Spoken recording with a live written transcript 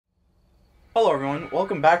Hello everyone,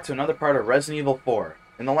 welcome back to another part of Resident Evil 4.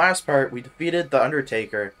 In the last part, we defeated the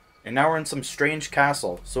Undertaker, and now we're in some strange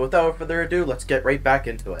castle. So without further ado, let's get right back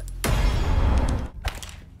into it.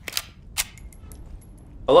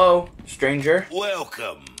 Hello, stranger.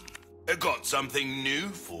 Welcome. I got something new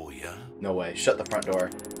for you. No way, shut the front door.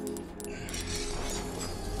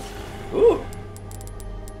 Ooh.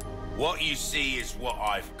 What you see is what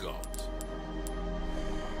I've got.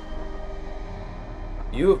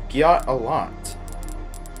 You've got a lot.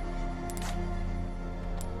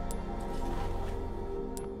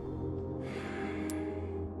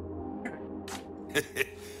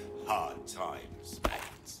 Hard times, mate.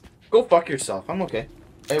 Go fuck yourself, I'm okay.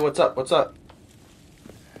 Hey, what's up, what's up?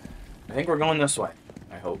 I think we're going this way,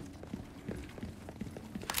 I hope.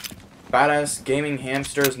 Badass gaming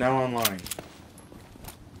hamster is now online.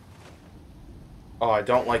 Oh, I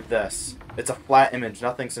don't like this. It's a flat image,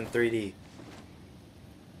 nothing's in 3D.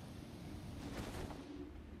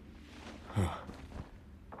 Huh.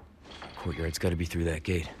 Courtyard's gotta be through that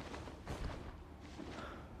gate.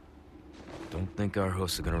 Don't think our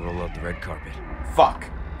hosts are gonna roll out the red carpet. Fuck.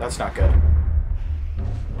 That's not good.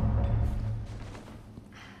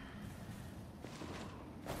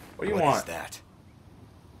 What do you want? What is that?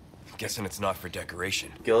 Guessing it's not for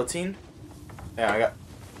decoration. Guillotine? Yeah, I got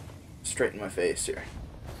straight in my face here.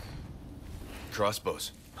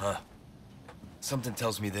 Crossbows, huh? Something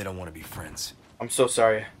tells me they don't want to be friends. I'm so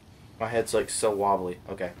sorry. My head's like so wobbly.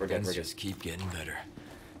 Okay, we're good, Guns we're good. just keep getting better.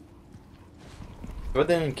 But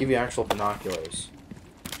they didn't give you actual binoculars.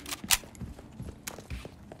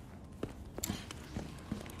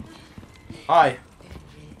 Hi.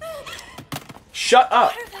 Shut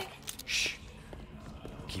up! Shh.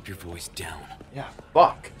 Keep your voice down. Yeah,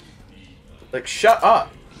 fuck. Like, shut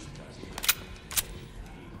up!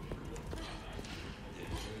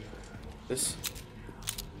 This...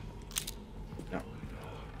 No.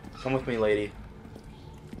 Come with me, lady.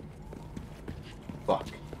 Fuck.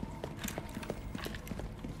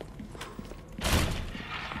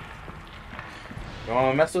 You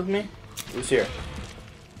wanna mess with me? Who's here?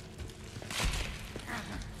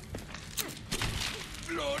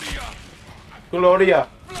 Gloria!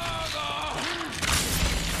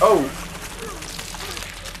 Oh!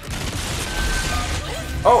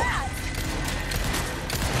 Oh!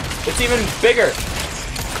 It's even bigger!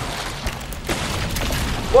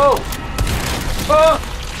 Whoa! Ah!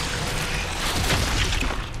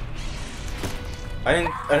 I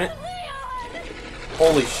didn't...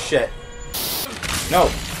 Holy shit. No!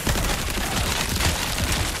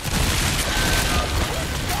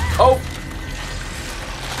 Oh!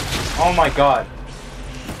 Oh my god.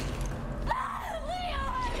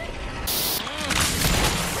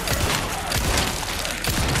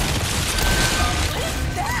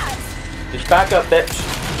 Just back up, bitch.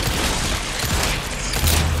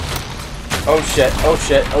 Oh shit, oh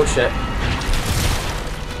shit, oh shit.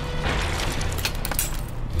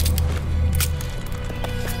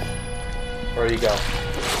 Where'd he go?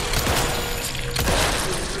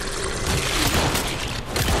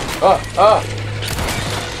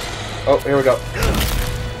 Oh, here we go.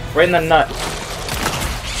 Right in the nut.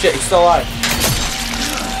 Shit, he's still alive.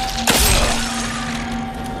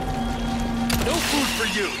 No food for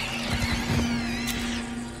you.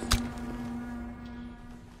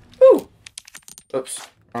 Woo! Oops.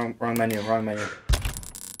 Wrong menu, wrong menu.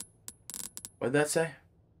 What did that say?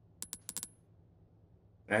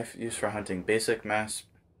 Knife used for hunting. Basic mass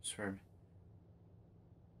for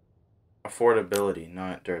affordability,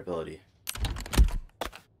 not durability.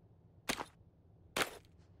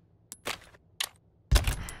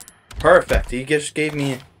 Perfect. He just gave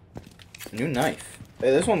me a new knife. Hey,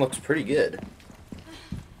 this one looks pretty good.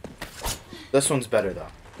 This one's better though.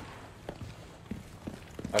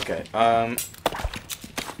 Okay.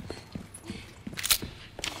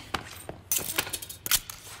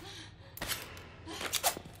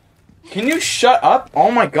 Can you shut up? Oh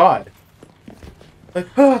my god. Like,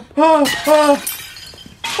 Ooh,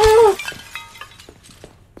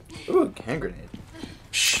 hand grenade.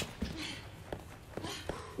 Shh.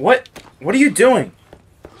 What? What are you doing?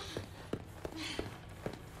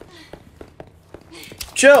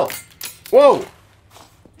 Chill. Whoa.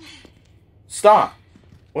 Stop.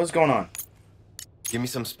 What's going on? Give me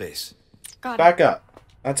some space. Back up.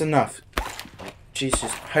 That's enough. Jeez,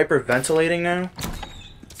 she's hyperventilating now.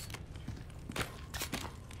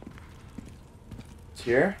 It's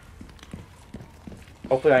here.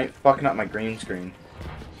 Hopefully I ain't fucking up my green screen.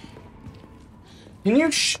 Can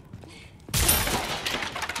you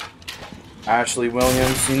Ashley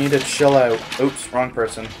Williams, you need to chill out. Oops, wrong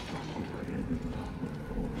person.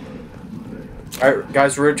 Alright,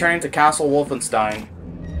 guys, we're returning to Castle Wolfenstein.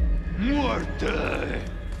 Muerte.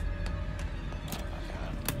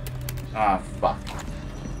 Ah, fuck.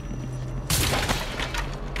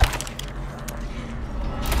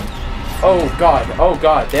 Oh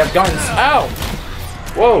god, they have guns. Ow!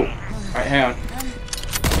 Whoa! Alright, hang on.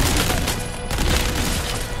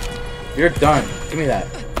 You're done. Give me that.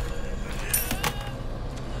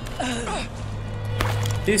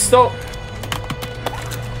 He's still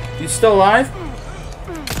alive?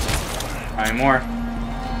 Alright, more.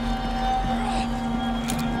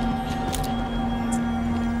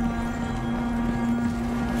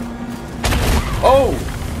 Oh!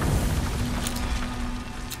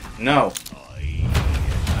 No.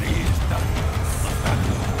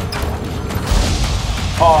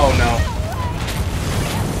 Oh no.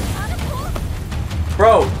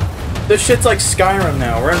 Bro, this shit's like Skyrim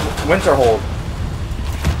now. We're in Winterhold.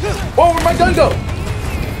 Oh, where'd my gun go?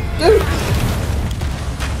 Dude!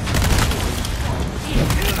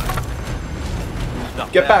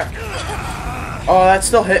 Get back. Oh, that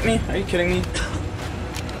still hit me? Are you kidding me?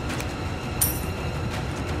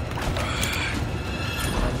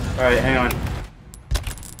 Alright, hang on.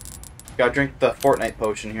 Gotta drink the Fortnite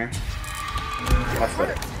potion here. Much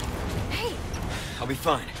better. Hey, I'll be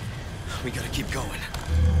fine. We gotta keep going.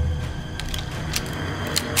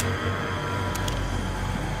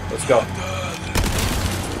 Let's go.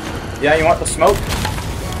 Yeah, you want the smoke?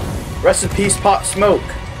 Rest in peace, Pop Smoke.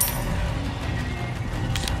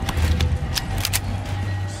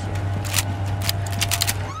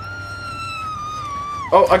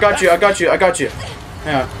 Oh, I got you.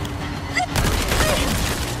 Hang on.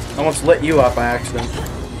 Almost lit you up by accident.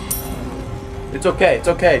 It's okay.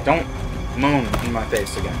 Don't moan in my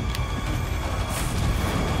face again.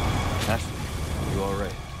 Ashley, you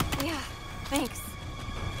alright? Yeah, thanks.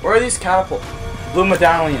 Where are these catapults? Blue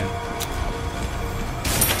Medallion.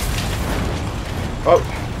 Oh.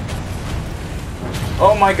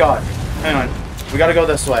 Oh my god. Hang on. We gotta go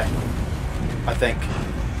this way. I think.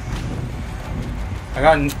 I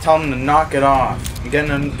gotta tell them to knock it off. I'm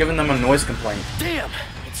giving them a noise complaint. Damn!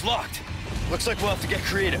 It's locked. Looks like we'll have to get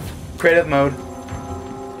creative. Creative mode.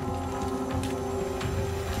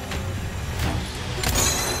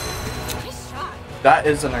 Nice shot. That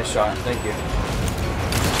is a nice shot. Thank you.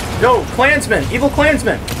 Yo, Klansman! Evil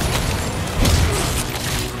Klansman!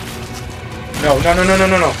 No.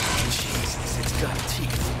 Jesus, it's got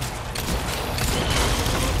teeth.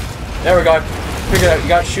 There we go. Figured out. You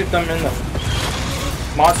gotta shoot them in the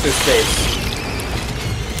monster's face.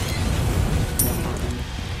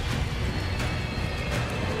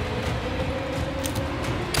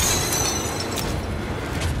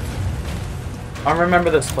 I remember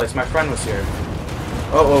this place. My friend was here.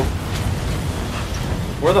 Uh-oh.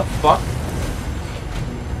 Where the fuck?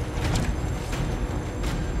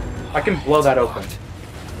 I can blow that open.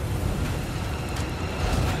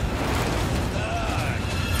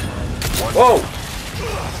 Whoa!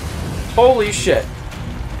 Holy shit.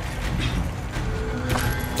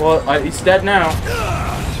 Well, he's dead now.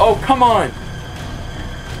 Oh, come on!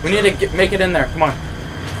 We need to make it in there. Come on.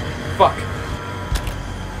 Fuck.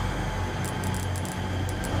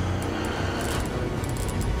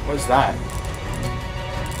 What's that?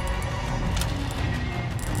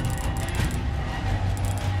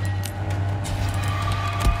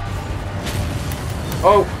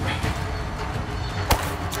 Oh!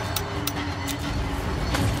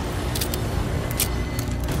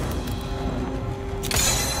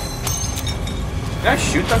 Can I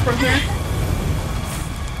shoot them from here?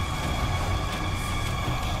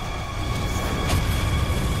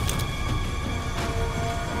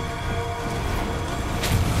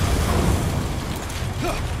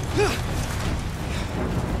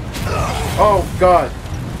 Oh, God.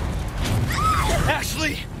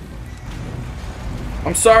 Ashley!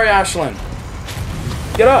 I'm sorry, Ashlyn.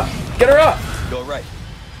 Get up! Get her up! You alright?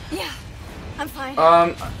 Yeah, I'm fine.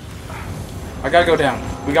 I gotta go down.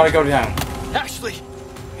 We gotta go down. Ashley!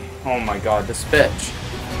 Oh my god, this bitch.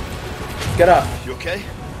 Get up. You okay?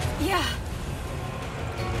 Yeah.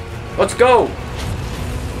 Let's go!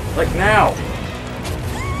 Like now.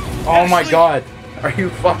 Oh my Ashley! god. Are you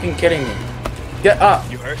fucking kidding me? Get up.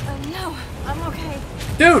 You hurt? No, I'm okay.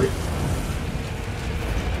 Dude!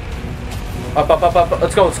 Up.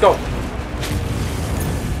 Let's go.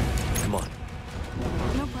 Come on.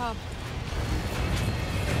 No problem.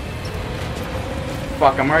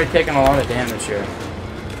 Fuck, I'm already taking a lot of damage here.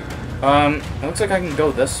 It looks like I can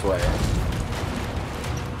go this way.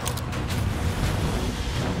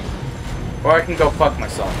 Or I can go fuck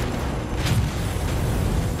myself.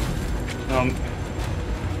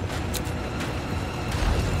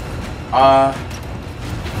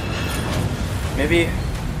 Maybe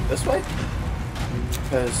this way?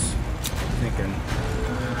 Because I'm thinking,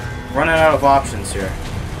 running out of options here.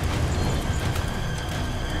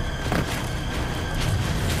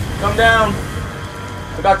 Come down!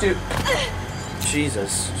 I got you!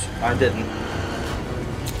 Jesus, I didn't.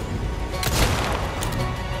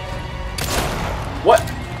 What?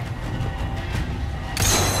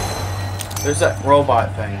 There's that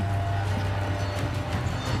robot thing.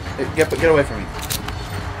 Get away from me.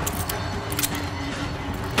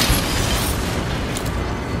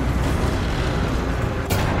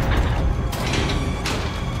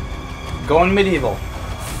 Going medieval.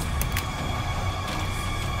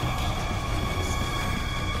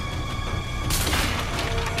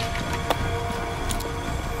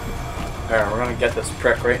 There, we're gonna get this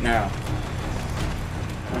prick right now.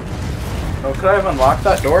 Oh, could I have unlocked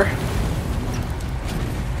that door?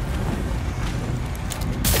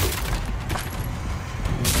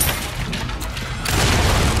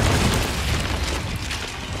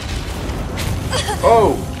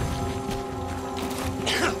 Oh!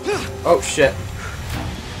 Oh shit.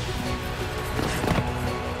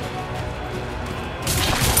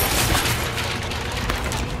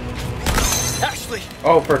 Ashley!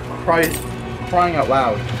 Oh, for crying out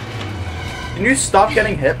loud. Can you stop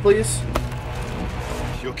getting hit, please?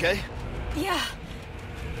 You okay? Yeah.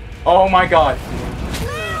 Oh my god.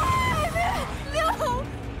 No.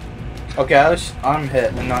 Okay, I'm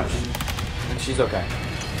hit and not and she's okay.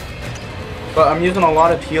 But I'm using a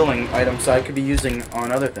lot of healing items I could be using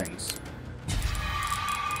on other things.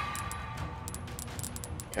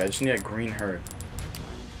 Okay, I just need a green herd.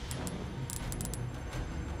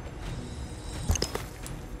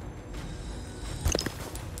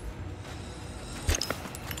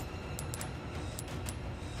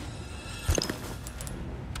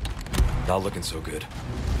 Not looking so good.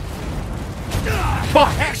 Fuck!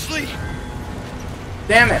 Ashley!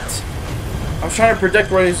 Damn it! I was trying to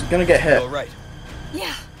predict where he's gonna get hit. All right.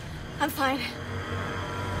 Yeah. I'm fine.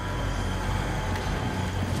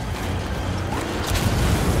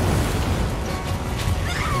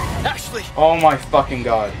 Ashley! Oh my fucking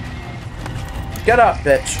god. Get up,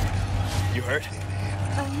 bitch. You hurt?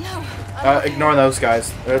 No. I'm okay. Ignore those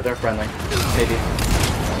guys. They're friendly. Maybe.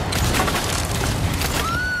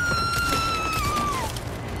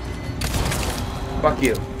 Fuck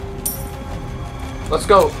you. Let's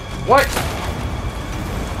go. What?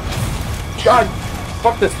 God.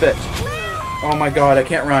 Fuck this bitch. Oh my god, I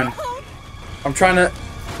can't run. I'm trying to...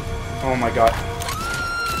 Oh my god.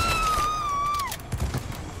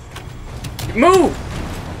 Move!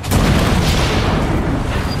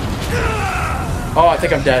 Oh, I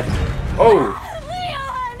think I'm dead. Oh!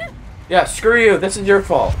 Leon! Yeah, screw you. This is your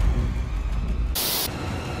fault.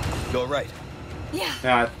 You all right? Yeah.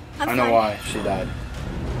 Yeah, I know fine. why she died.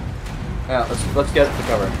 Yeah, let's get the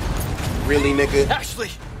cover. Really, nigga? Ashley!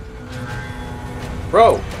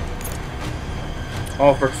 Bro!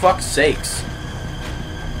 Oh, for fuck's sakes.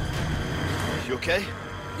 You okay?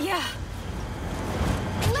 Yeah.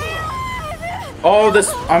 Oh,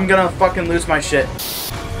 this... I'm gonna fucking lose my shit.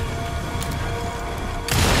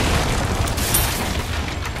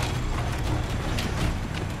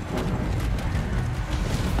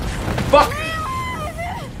 Fuck!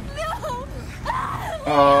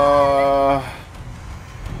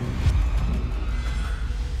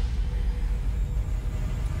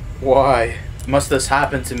 Why must this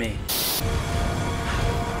happen to me?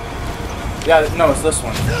 Yeah, no, it's this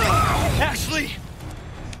one. Ashley!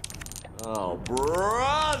 Oh,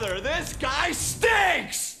 brother, this guy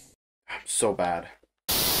stinks! I'm so bad.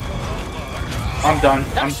 I'm done.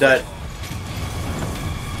 I'm dead.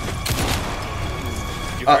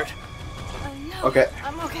 You hurt? No. Okay.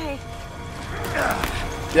 I'm okay.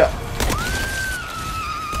 Yeah.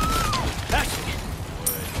 Ashley!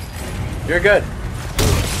 You're good.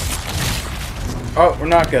 Oh, we're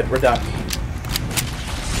not good. We're done.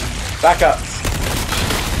 Back up.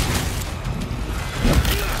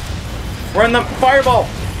 We're in the fireball.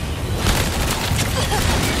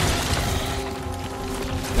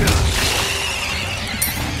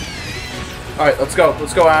 Alright, let's go.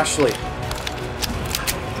 Let's go, Ashley.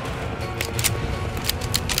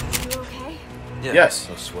 You okay? Yeah, Yes.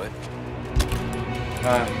 No sweat.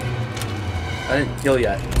 I didn't heal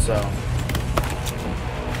yet, so...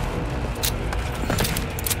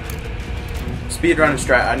 Speedrunner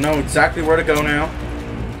strat. I know exactly where to go now.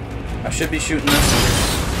 I should be shooting this.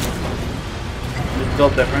 It's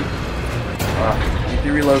built different. Need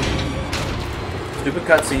to reload. Stupid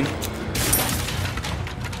cutscene.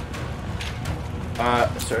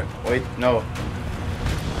 Sorry. Wait, no.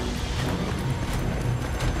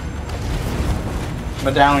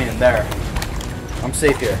 Medallion, there. I'm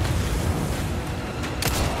safe here.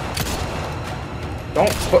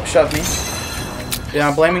 Don't shove me. Yeah,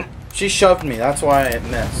 I'm blaming... She shoved me, that's why I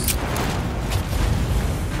missed.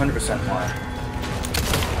 100% why.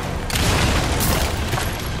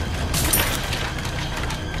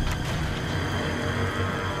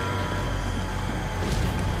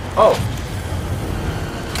 Oh!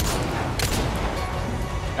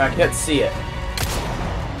 I can't see it.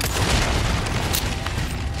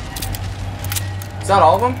 Is that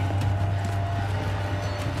all of them?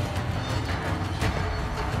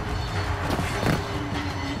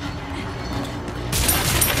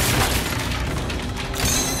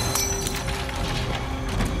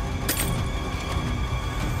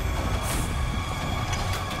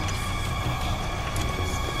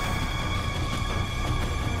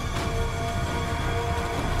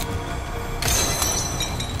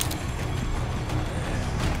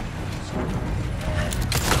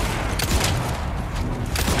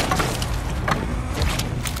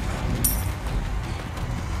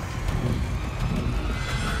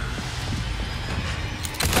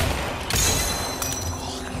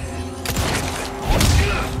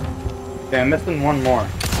 Okay, I'm missing one more.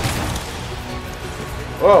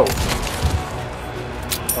 Whoa!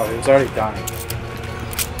 Oh, he was already dying.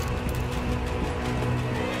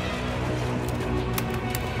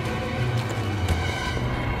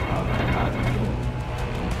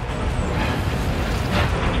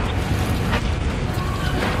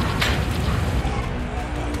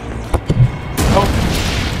 Oh!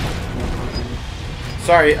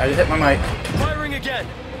 Sorry, I hit my mic. Firing again.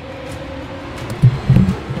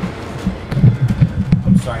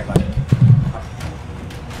 Sorry about it.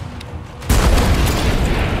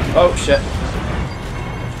 Oh shit.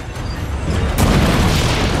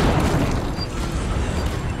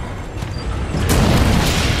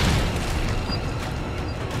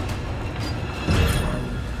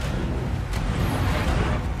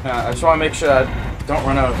 I just want to make sure I don't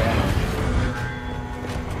run out of ammo.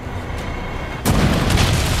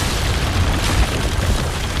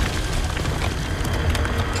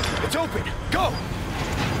 It's open. Go.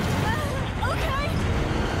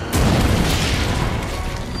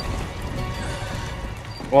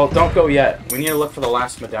 Well, don't go yet. We need to look for the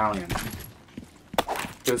last medallion.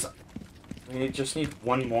 Because we just need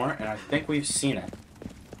one more, and I think we've seen it.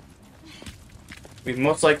 We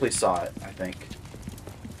most likely saw it, I think.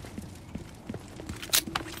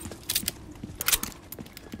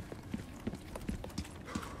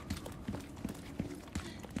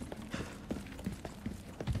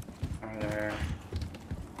 Down there.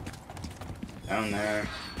 Down there.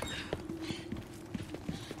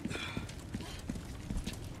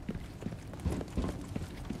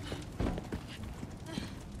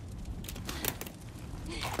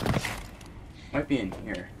 Might be in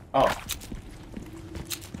here. Oh.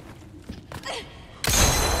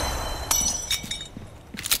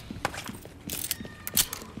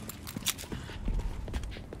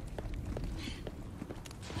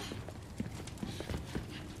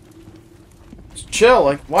 Just chill.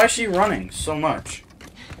 Like, why is she running so much?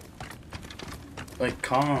 Like,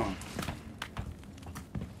 calm.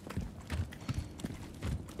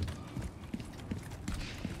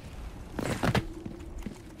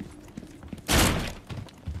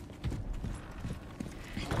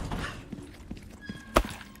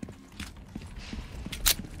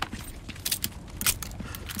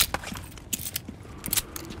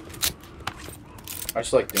 I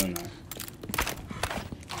just like doing that.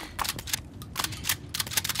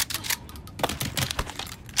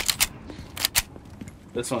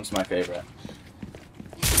 This one's my favorite.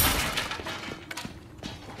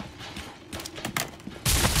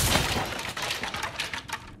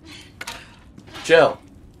 Chill.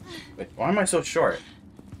 Wait, why am I so short?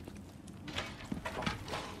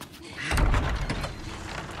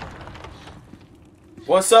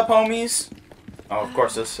 What's up, homies? Oh, of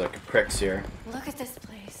course, this prick's here. Look at this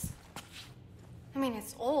place. I mean,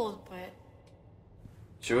 it's old, but...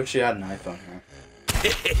 She wish she had an iPhone here.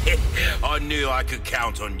 I knew I could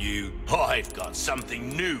count on you. I've got something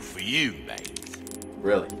new for you, mate.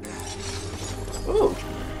 Really? Ooh.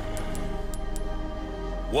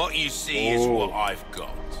 What you see is what I've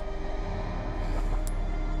got.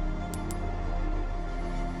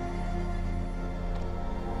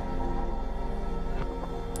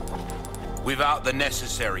 Without the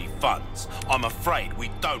necessary funds, I'm afraid we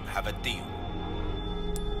don't have a deal.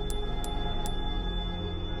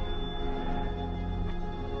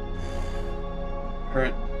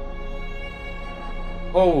 Current.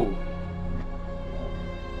 Oh.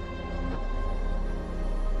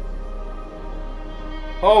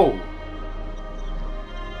 Oh.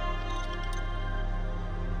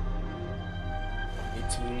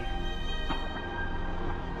 15.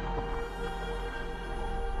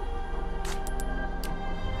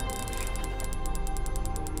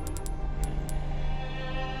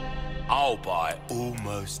 I'll buy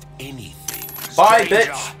almost anything. Buy,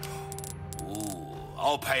 stranger. bitch! Ooh,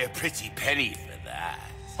 I'll pay a pretty penny for that.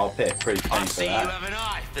 I'll pay a pretty penny I for see you that. have an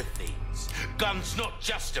eye for things. Gun's not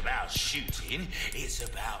just about shooting, it's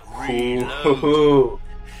about Ooh, reloading.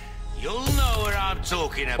 You'll know what I'm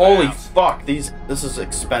talking about. holy fuck, this is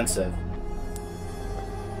expensive.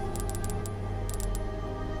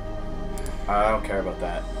 I don't care about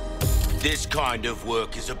that. This kind of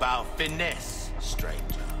work is about finesse, stranger.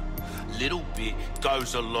 Little bit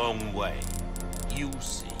goes a long way. You'll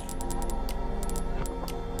see.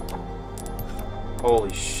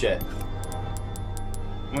 Holy shit.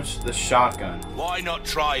 How much is the shotgun? Why not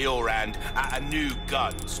try your hand at a new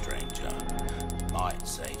gun, stranger? Might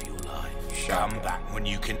save your life. Shotgun. Come back when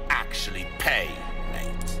you can actually pay,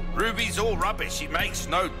 mate. Ruby's all rubbish, it makes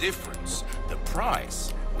no difference. The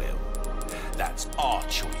price, well, that's our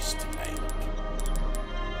choice to make.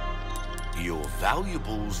 Your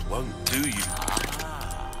valuables won't do you.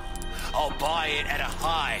 Ah, I'll buy it at a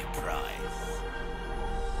high price.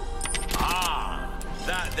 Ah,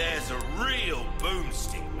 that there's a real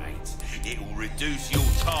boomstick, mate. It will reduce your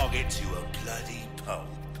target to a bloody pulp.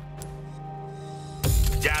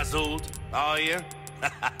 Dazzled, are you?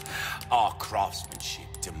 Our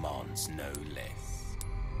craftsmanship demands no less.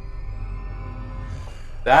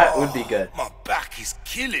 That would be good. My back is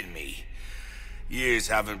killing me. Years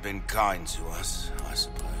haven't been kind to us, I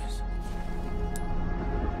suppose.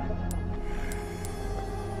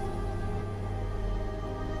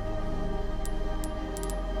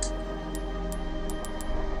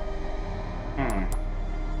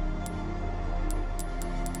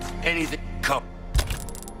 Anything come.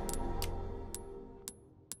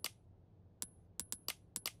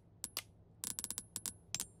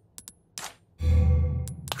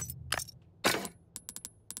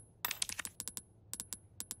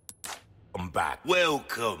 Come back.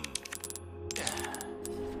 Welcome.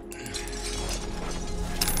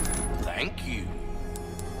 Thank you.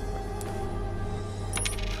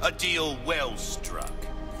 A deal well struck.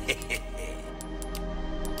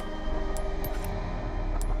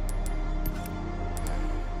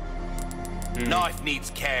 Knife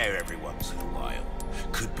needs care every once in a while.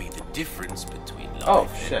 Could be the difference between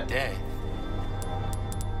life and death.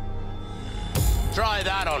 Try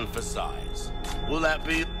that on for size. Will that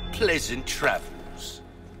be pleasant travels?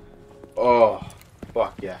 Oh,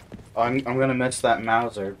 fuck yeah. I'm gonna miss that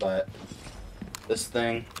Mauser, but this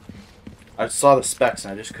thing, I saw the specs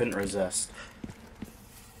and I just couldn't resist.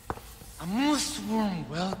 A most warm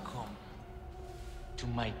welcome to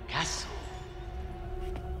my castle.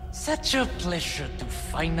 Such a pleasure to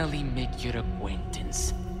finally make your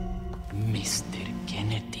acquaintance, Mr.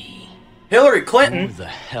 Kennedy. Hillary Clinton? Who the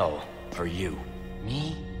hell are you?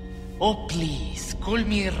 Me? Oh, please, call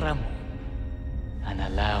me Ramon. And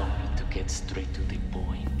allow me to get straight to the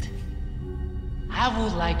point. I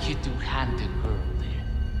would like you to hand the girl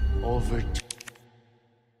there over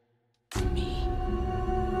to me.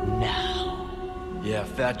 Now. Yeah,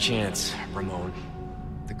 fat chance, Ramon.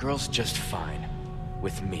 The girl's just fine.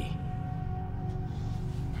 With me.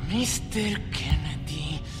 Mr.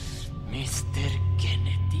 Kennedy, Mr.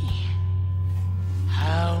 Kennedy.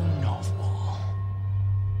 How novel.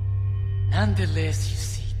 Nonetheless, you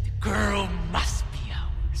see, the girl must be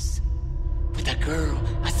ours. With a girl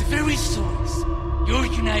as the very source, your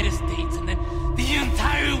United States and then the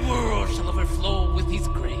entire world shall overflow with his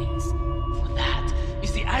grace. For that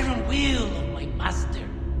is the iron will of my master,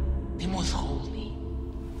 the most holy,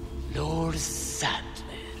 Lord Sadler.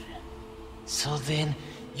 So then,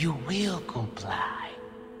 you will comply.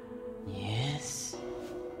 Yes?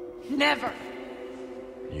 Never.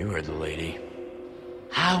 You heard the lady.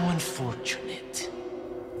 How unfortunate.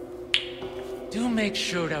 Do make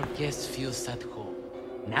sure our guest feels at home,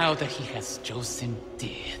 now that he has chosen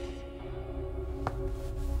death.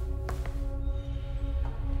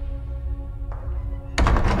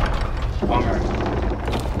 Bummer.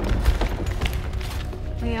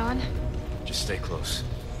 Leon? Just stay close.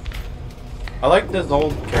 I like this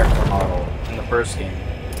old character model in the first game.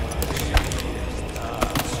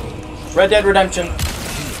 Red Dead Redemption.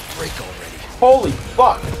 Break already. Holy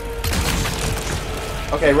fuck.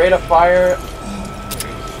 Okay, rate of fire.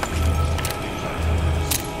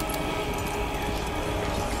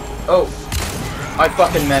 Oh. I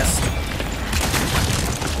fucking missed.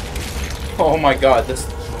 Oh my god, this...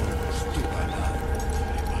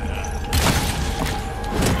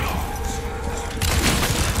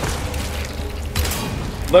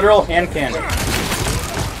 Literal hand cannon.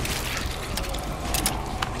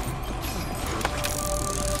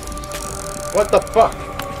 What the fuck?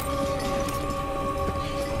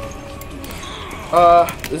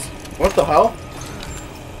 What the hell?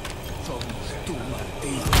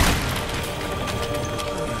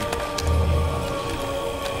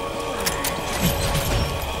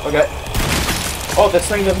 Okay. Oh, this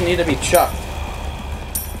thing doesn't need to be chucked.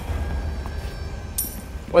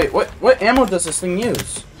 Wait, what ammo does this thing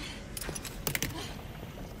use?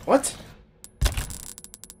 What?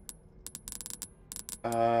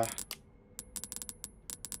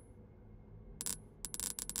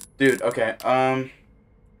 Dude, okay,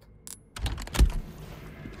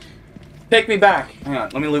 take me back. Hang on,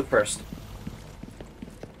 let me loot first.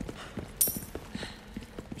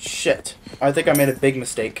 Shit. I think I made a big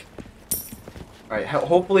mistake. Alright,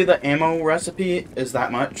 hopefully the ammo recipe is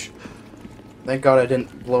that much. Thank God I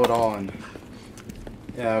didn't blow it all in.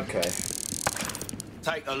 Yeah, okay.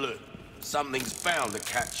 Take a look. Something's bound to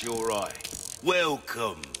catch your eye.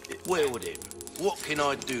 Welcome. Wield him. What can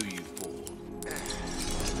I do you for?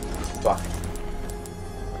 Fuck.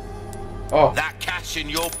 Oh. That cash in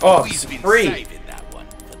your Oh, pocket's been free. saving that one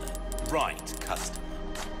for the right customer.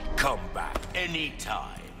 Come back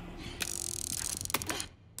anytime.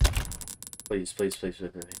 Please, please, please, please,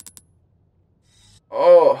 please.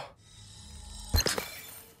 Oh.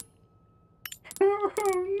 Oh,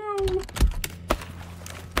 no.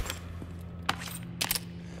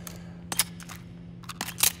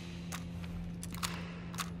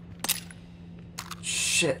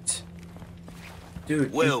 Shit.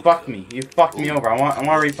 Dude, you fucked me. You fucked me over. I want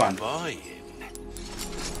a refund. Buying.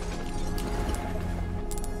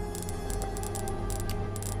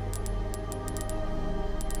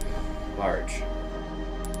 Large.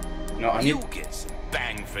 No, I need... You'll get some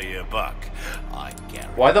bang for your buck. I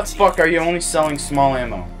guarantee. Why the fuck are you only selling small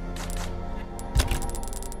ammo?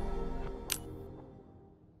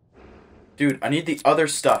 Dude, I need the other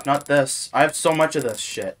stuff, not this. I have so much of this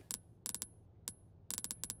shit.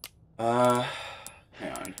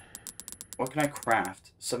 Hang on. What can I craft?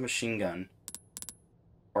 Submachine gun.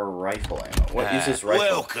 Or rifle ammo. What uses rifle?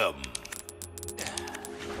 Welcome.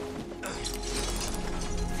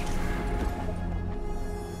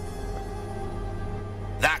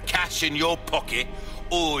 That cash in your pocket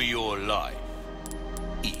or your life.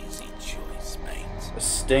 Easy choice, mate. A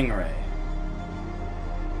stingray.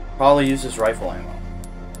 Probably uses rifle ammo.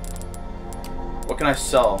 What can I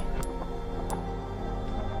sell?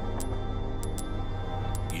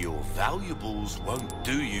 Your valuables won't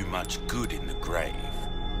do you much good in the grave.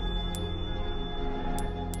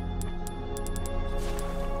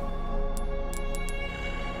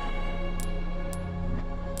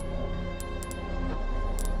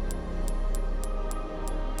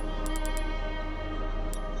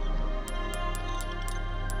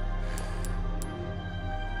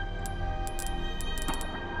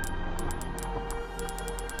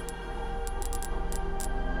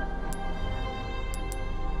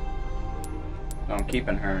 I'm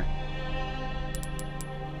keeping her.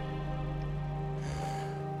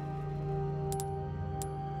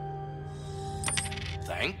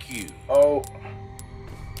 Thank you. Oh.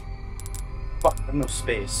 Fuck, I have no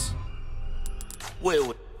space.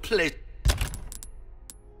 Well, please.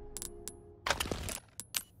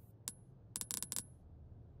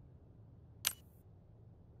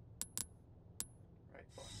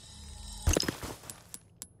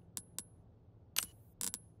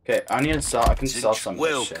 Okay, I need to sell. I can sell some of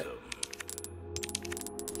this Welcome.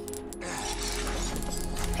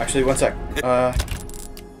 shit. Actually, one sec.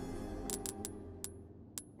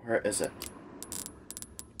 Where is it?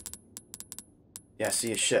 Yeah,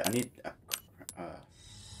 see, shit. I need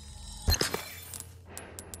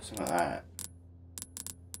some of that.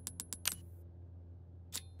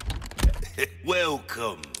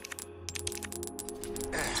 Welcome.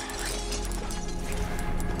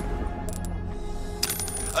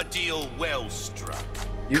 A deal well struck.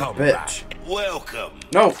 You Come bitch. back. Welcome.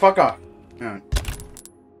 No, fuck off. No.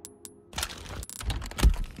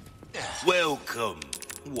 Welcome.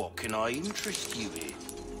 What can I interest you in?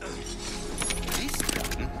 This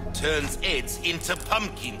gun turns heads into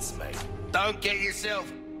pumpkins, mate. Don't get yourself...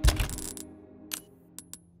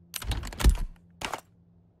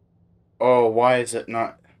 Oh, why is it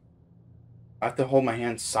not? I have to hold my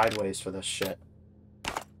hand sideways for this shit.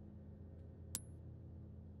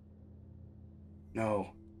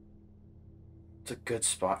 No. It's a good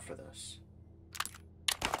spot for this.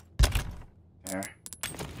 There.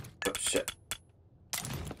 Oh, shit.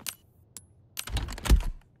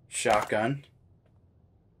 Shotgun.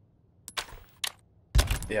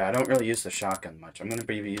 Yeah, I don't really use the shotgun much. I'm gonna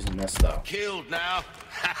be using this, though. Killed now.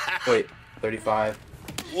 Wait, 35.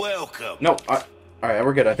 Welcome. No, alright,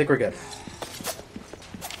 we're good. I think we're good.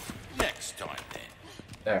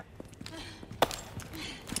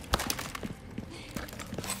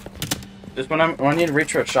 Just when I need to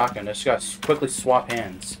reach for a shotgun, I just gotta quickly swap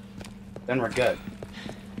hands. Then we're good.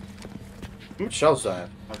 How much shells do I have?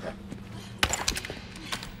 Okay.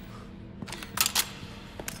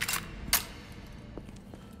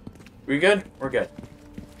 We good? We're good.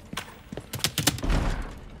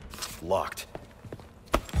 Locked.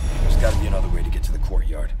 There's gotta be another way to get to the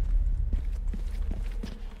courtyard.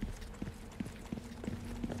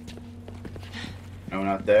 No,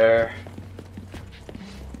 not there.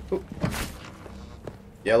 Oop.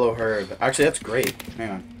 Yellow herb. Actually, that's great. Hang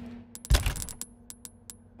on.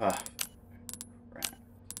 Ah. Crap.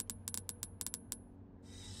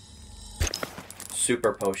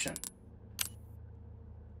 Super potion.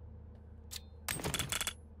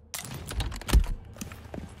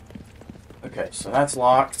 Okay, so that's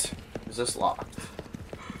locked. Is this locked?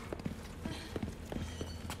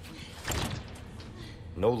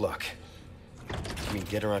 No luck. I mean,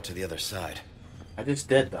 get around to the other side. I just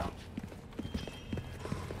did, though.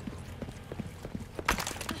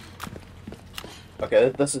 Okay,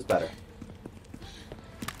 this is better.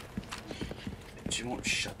 She won't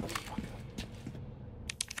shut the fuck up.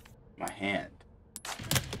 My hand.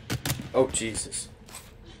 Oh, Jesus.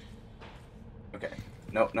 Okay.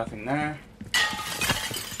 Nope, nothing there.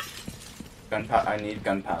 Gunpowder. I need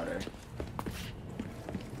gunpowder.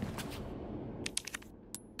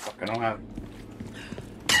 Fuck, I don't have...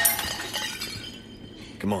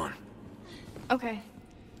 Come on. Okay.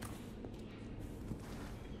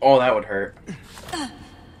 Oh, that would hurt.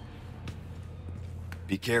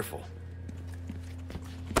 Be careful.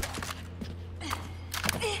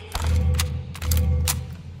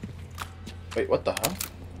 Wait, what the hell?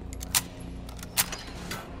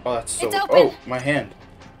 Oh, that's so... It's open. Oh, my hand.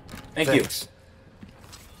 Thanks. You.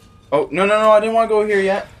 Oh, no, no, no, I didn't want to go here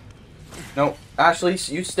yet. No, Ashley,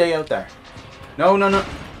 you stay out there. No, no, no.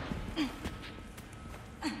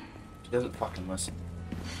 She doesn't fucking listen.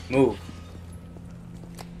 Move.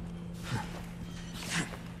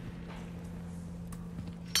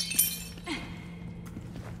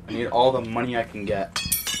 I need all the money I can get.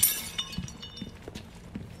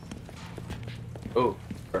 Oh,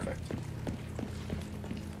 perfect.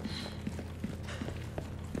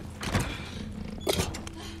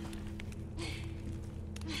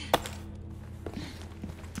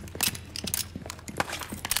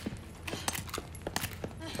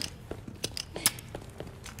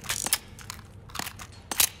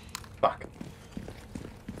 Fuck.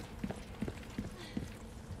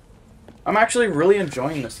 I'm actually really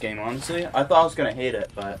enjoying this game, honestly. I thought I was gonna hate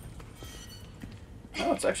it, but...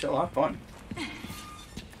 Oh, it's actually a lot of fun.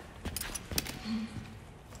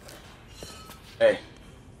 Hey.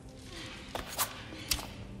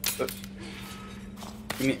 Oops.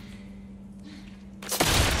 Give me...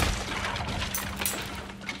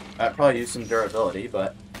 I'd probably use some durability,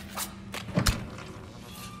 but...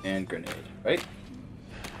 And grenade, right?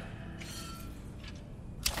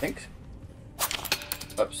 I think.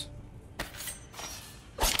 Oops.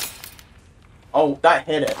 Oh, that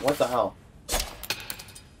hit it. What the hell?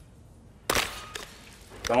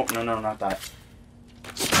 Don't. No, no, not that.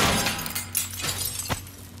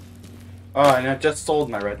 Oh, and I just sold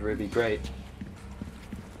my red ruby. Great.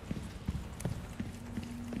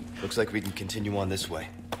 Looks like we can continue on this way.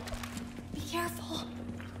 Be careful.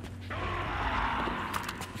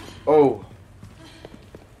 Oh.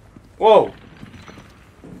 Whoa.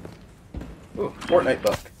 Ooh, Fortnite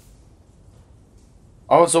book.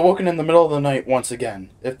 I was awoken in the middle of the night once again.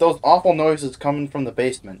 If those awful noises coming from the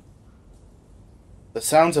basement, the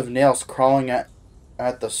sounds of nails crawling at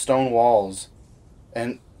the stone walls,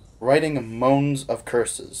 and writing moans of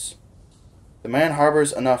curses. The man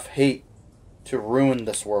harbors enough hate to ruin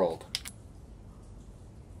this world.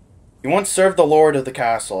 He once served the lord of the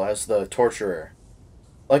castle as the torturer,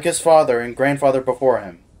 like his father and grandfather before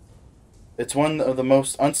him. It's one of the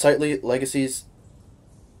most unsightly legacies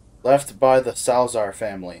left by the Salazar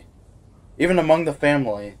family. Even among the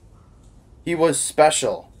family, he was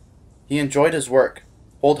special. He enjoyed his work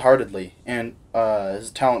wholeheartedly and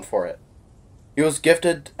his talent for it. He was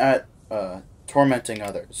gifted at tormenting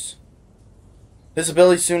others. His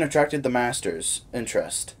ability soon attracted the master's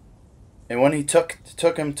interest, and when he took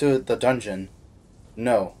him to the dungeon,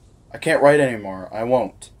 no, I can't write anymore. I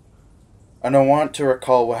won't. I don't want to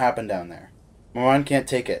recall what happened down there. My mind can't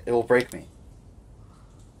take it. It will break me.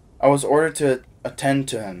 I was ordered to attend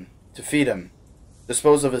to him, to feed him,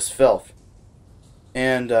 dispose of his filth,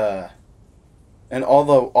 and all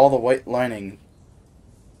the white lining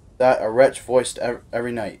that a wretch voiced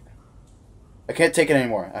every night. I can't take it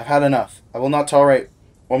anymore. I've had enough. I will not tolerate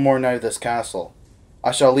one more night of this castle.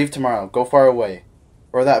 I shall leave tomorrow, go far away,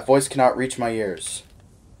 where that voice cannot reach my ears.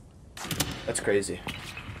 That's crazy.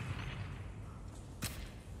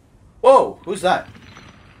 Whoa! Who's that?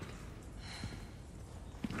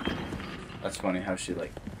 That's funny how she,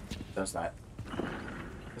 like, does that.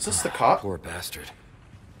 Is this the cop? Poor bastard.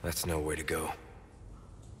 That's no way to go.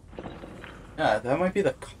 Yeah, that might be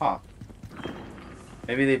the cop.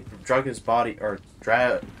 Maybe they drug his body, or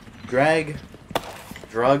drag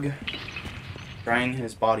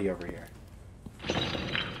his body over here.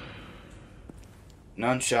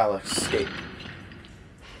 None shall escape.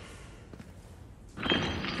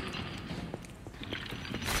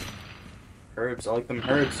 Herbs, I like them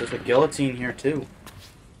herbs. There's a guillotine here too.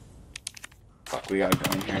 Fuck, we gotta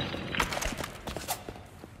go in here.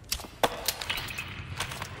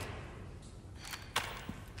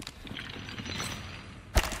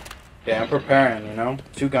 Yeah, I'm preparing, you know?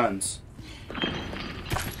 2 guns.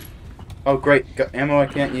 Oh great, ammo I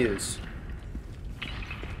can't use.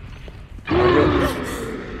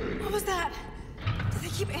 What was that? Do they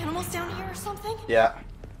keep animals down here or something? Yeah.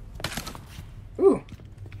 Ooh.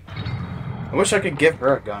 I wish I could give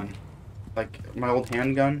her a gun. Like, my old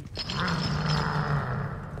handgun.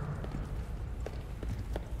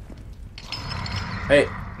 Hey,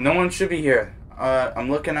 no one should be here. I'm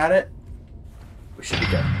looking at it. We should be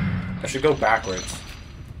good. I should go backwards.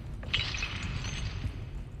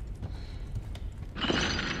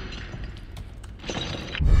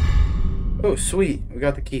 Oh, sweet. We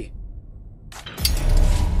got the key.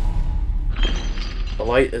 The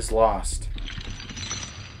light is lost.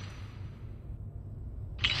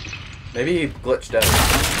 Maybe he glitched out.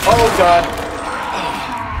 Oh, God.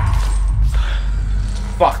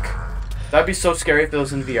 Fuck. That'd be so scary if it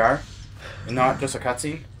was in VR. And not just a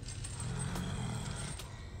cutscene.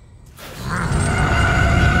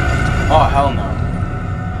 Oh, hell no.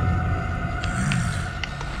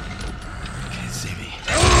 Can't see me.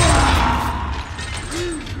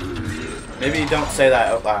 Maybe you don't say that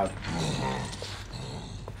out loud.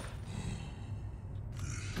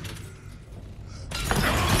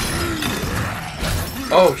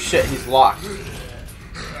 Oh shit, he's locked.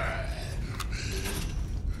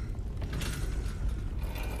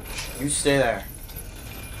 You stay there.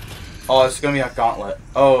 Oh, it's gonna be a gauntlet.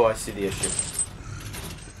 Oh, I see the issue.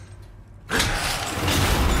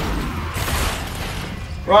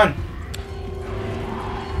 Run!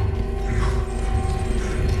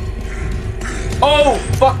 Oh,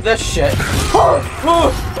 fuck this shit.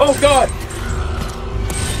 Oh god!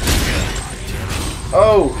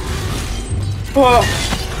 Oh. Oh.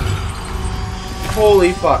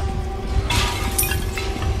 Holy fuck.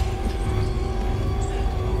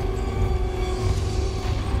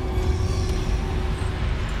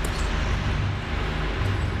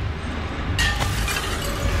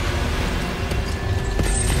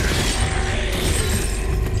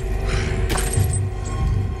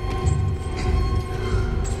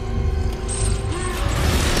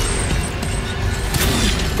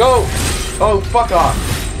 Go! Oh, fuck off.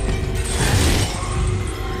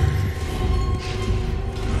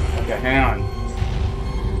 Okay, hang on.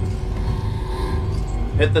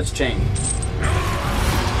 Hit this chain.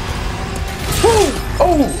 Woo!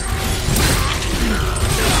 Oh!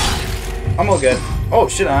 I'm all good. Oh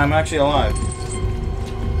shit, I'm actually alive.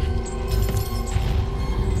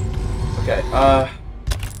 Okay,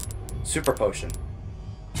 super potion.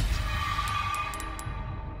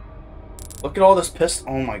 Look at all this piss.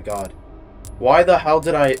 Oh my god. Why the hell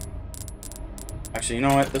did I... Actually, you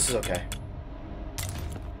know what? This is okay.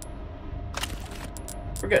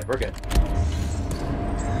 We're good, we're good.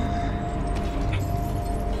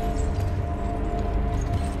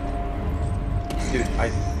 Dude, I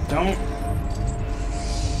don't...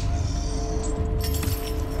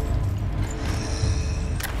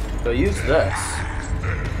 So use this.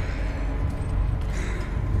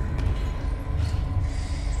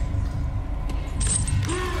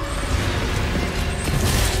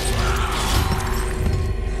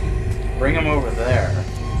 Bring him over there.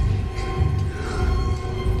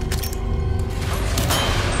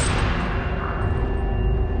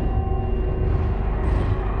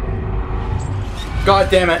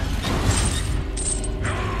 God damn it.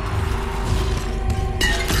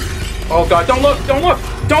 Oh god, don't look, don't look,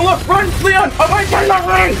 don't look, run, Leon! Oh my god, not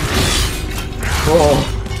run! Oh.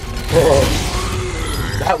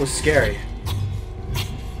 That was scary.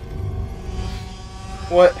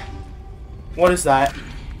 What? What is that?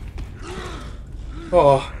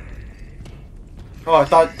 Oh. Oh, I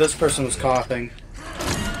thought this person was coughing.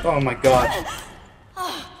 Oh my god.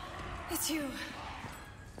 Oh, it's you.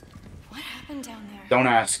 What happened down there? Don't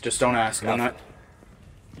ask. Just don't ask. I'm not...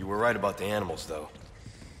 You were right about the animals, though.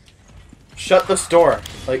 Shut this door.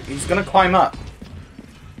 Like, he's gonna climb up.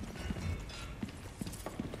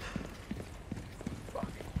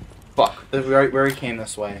 We already came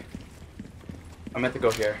this way. I meant to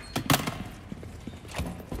go here.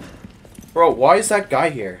 Bro, why is that guy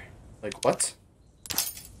here? Like, what?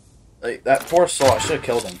 Like, that poor soul, I should have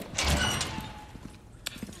killed him.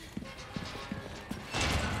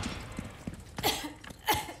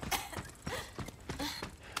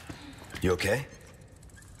 You okay?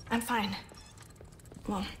 I'm fine.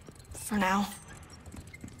 Well, for now.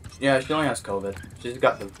 Yeah, she only has COVID. She's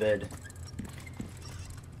got the vid.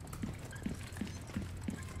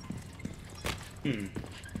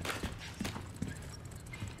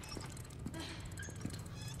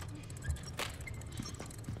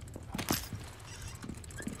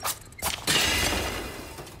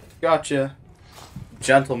 Gotcha.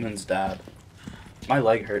 Gentleman's dab. My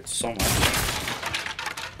leg hurts so much.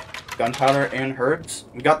 Gunpowder and herbs.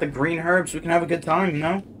 We got the green herbs. We can have a good time, you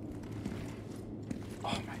know?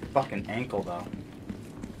 Oh, my fucking ankle, though.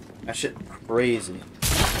 That shit crazy.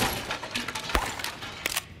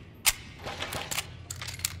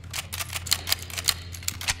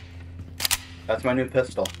 That's my new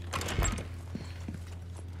pistol.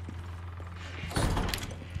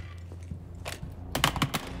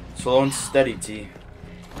 Slow and steady, T.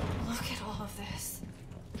 Look at all of this.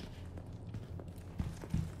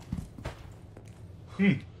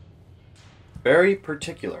 Very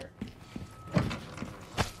particular.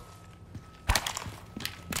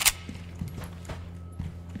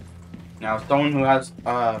 Now, someone who has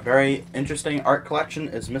a very interesting art collection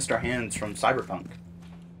is Mr. Hands from Cyberpunk.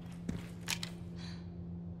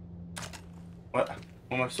 What?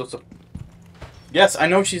 What am I supposed to... Yes, I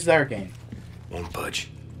know she's there, game. Won't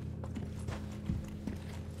budge.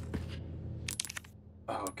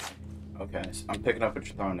 Oh, okay. Okay, so I'm picking up what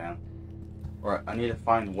you're throwing down. Or I need to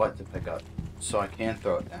find what to pick up so I can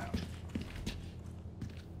throw it down.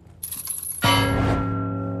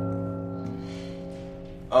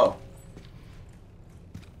 Oh.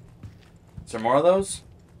 Is there more of those?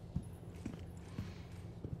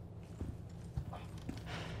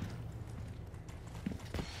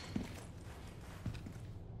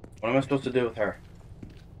 What am I supposed to do with her?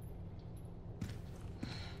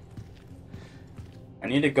 I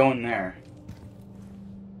need to go in there.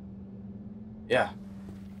 Yeah.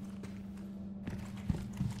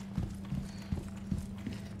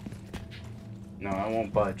 No, I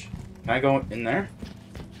won't budge. Can I go in there?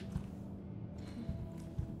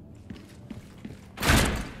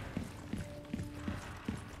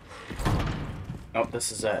 Nope,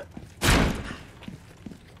 this is it.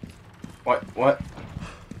 What? What?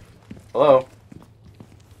 Hello?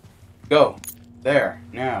 Go. There.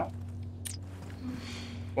 Now.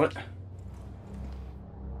 What?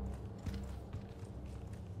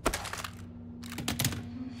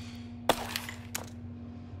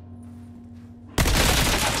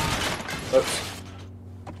 Oops.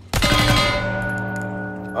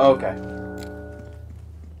 Okay.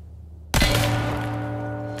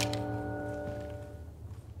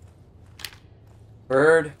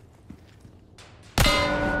 Bird.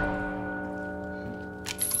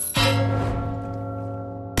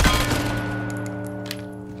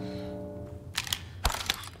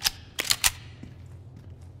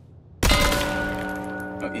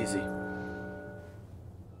 Oh, easy.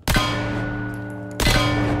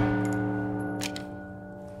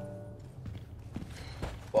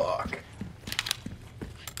 Fuck.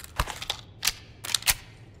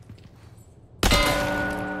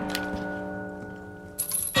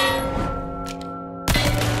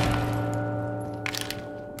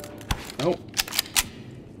 Nope.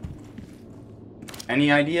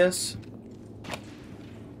 Any ideas?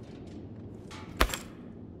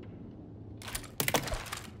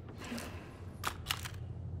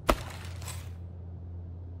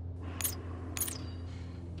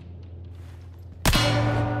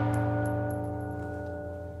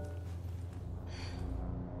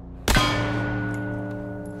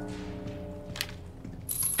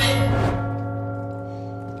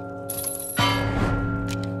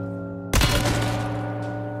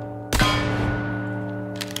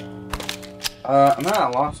 I'm at a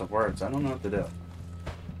loss of words. I don't know what to do.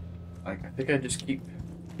 Like, I think I just keep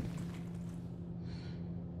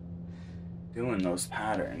doing those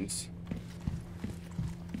patterns.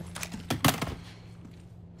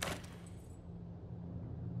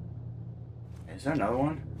 Is there another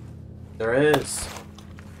one? There is.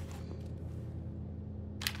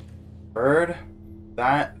 Bird.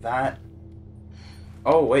 That.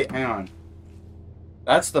 Oh, wait, hang on.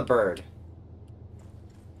 That's the bird.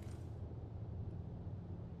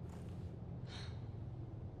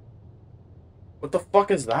 What the fuck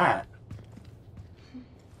is that?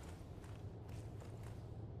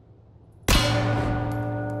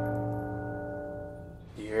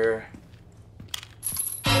 here.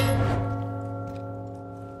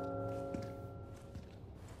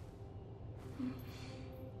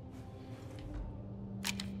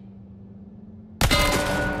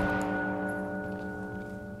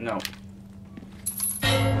 No.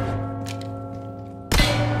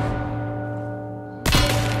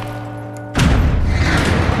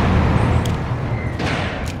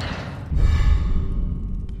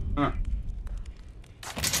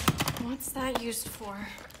 What's that used for?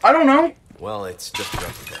 I don't know. Well, it's just a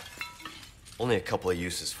replica. Only a couple of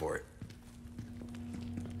uses for it.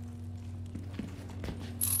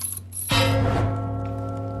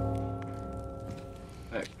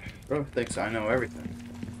 Hey, bro thinks I know everything.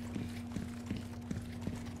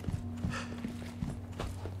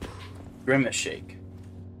 Grimace shake.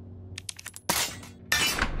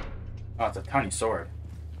 Oh, it's a tiny sword.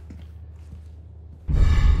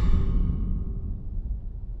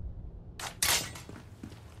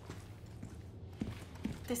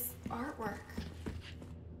 This artwork.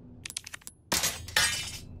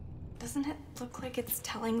 Doesn't it look like it's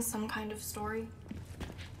telling some kind of story?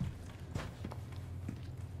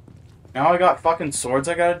 Now I got fucking swords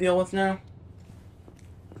I gotta deal with now?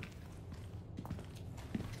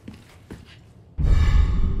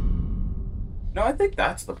 No, I think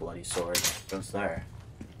that's the bloody sword. It goes there.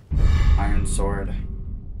 Iron sword.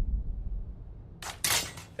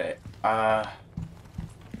 Okay,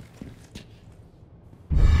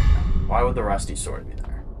 why would the rusty sword be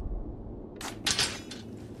there?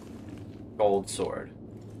 Gold sword.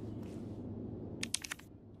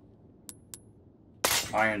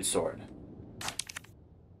 Iron sword.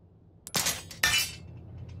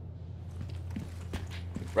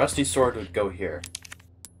 Rusty sword would go here.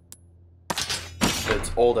 But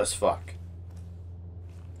it's old as fuck.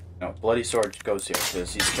 No, bloody sword goes here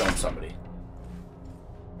because he's killing somebody.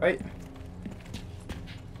 Right?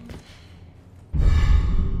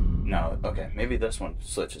 No, okay, maybe this one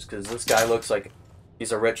switches because this guy looks like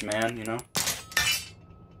he's a rich man, you know?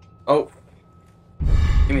 Oh.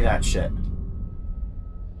 Give me that shit.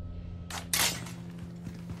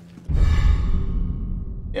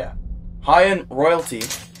 Yeah. High in royalty.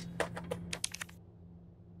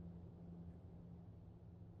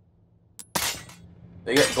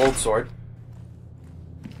 They get gold sword.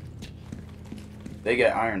 They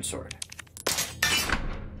get iron sword.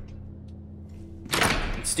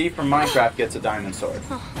 And Steve from Minecraft gets a diamond sword.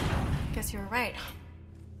 Huh. Guess you were right.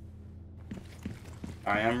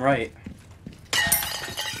 I am right.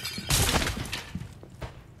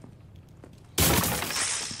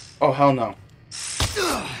 Oh, hell no.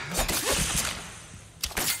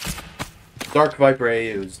 Dark Viper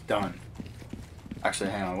AU is done. Actually,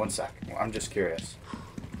 hang on one sec. I'm just curious.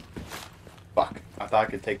 Fuck. I thought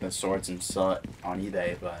I could take the swords and sell it on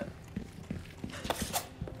eBay, but...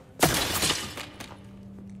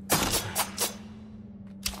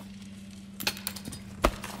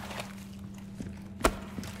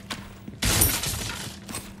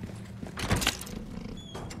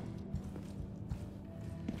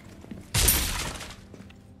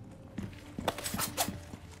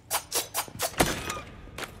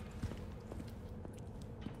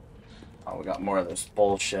 Oh, we got more of this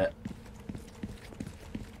bullshit.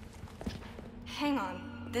 Hang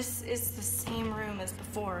on. This is the same room as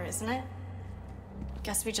before, isn't it?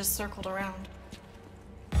 Guess we just circled around.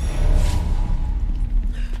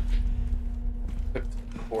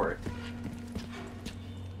 Port.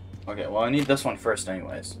 Okay, well I need this one first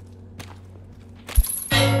anyways.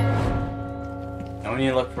 Now we need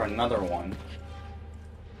to look for another one.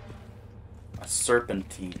 A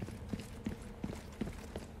serpentine.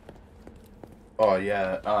 Oh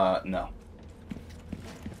yeah, no.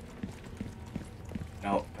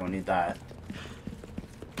 Nope, don't need that.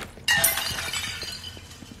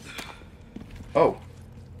 Oh.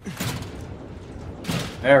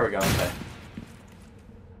 There we go, okay.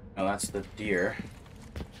 Now that's the deer.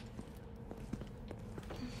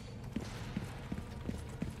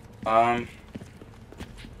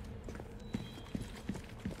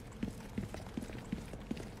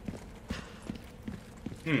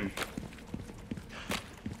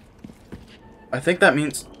 I think that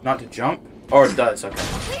means not to jump. Or it does, okay.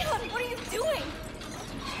 Leon, what are you doing?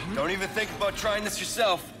 Don't even think about trying this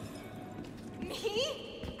yourself.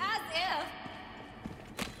 Me? As if.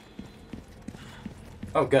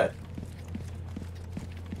 Oh, good.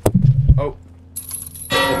 Oh.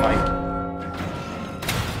 Hey, Mike.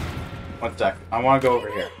 One sec. I want to go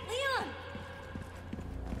over here. Leon!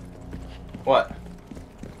 What?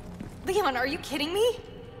 Leon, are you kidding me?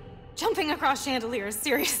 Jumping across chandeliers,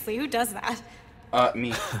 seriously, who does that?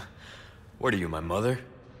 Me. What are you, my mother?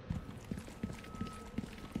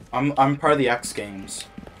 I'm part of the X Games.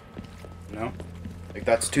 You know? Like,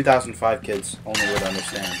 that's 2005 kids only would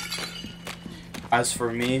understand. As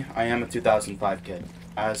for me, I am a 2005 kid.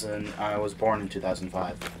 As in, I was born in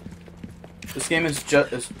 2005. This game is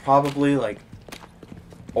probably, like,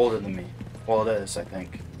 older than me. Well, it is, I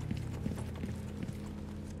think.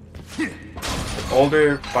 It's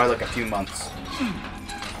older by, like, a few months.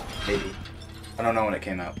 Maybe. I don't know when it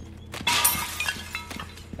came out.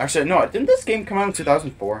 Actually, no, didn't this game come out in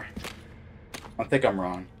 2004? I think I'm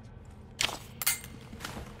wrong.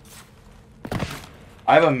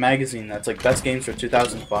 I have a magazine that's like best games for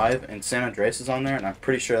 2005, and San Andreas is on there, and I'm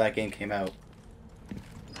pretty sure that game came out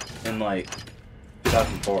in like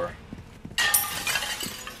 2004.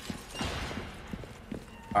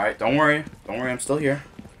 Alright, don't worry, I'm still here.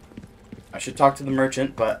 I should talk to the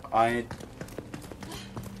merchant, but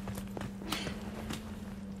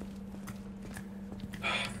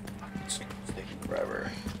it's taking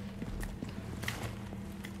forever.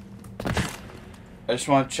 I just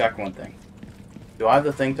want to check one thing. Do I have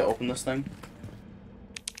the thing to open this thing?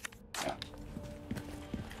 Yeah.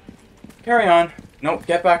 Carry on. Nope,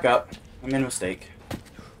 get back up. I made a mistake.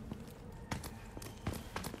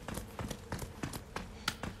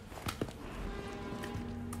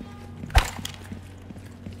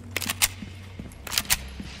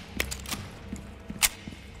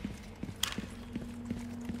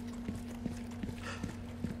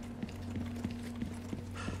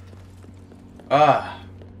 Ah.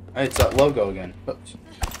 It's that logo again. Oops.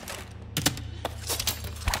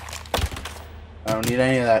 I don't need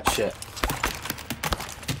any of that shit.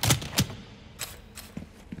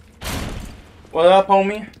 What up,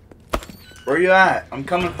 homie? Where you at? I'm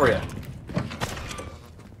coming for you.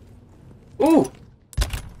 Ooh!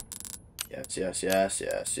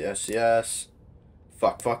 Yes.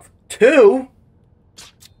 Fuck. 2?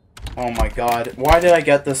 Oh my god. Why did I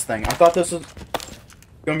get this thing? I thought this was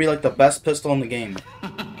gonna be like the best pistol in the game.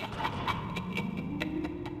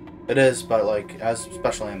 It is, but like, has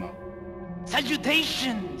special ammo.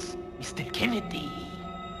 Salutations, Mr. Kennedy.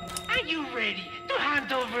 Are you ready to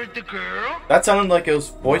hand over the girl? That sounded like it was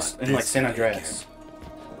voiced in like San Andreas.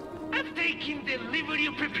 I'm taking the liberty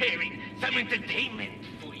of preparing some entertainment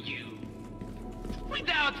for you.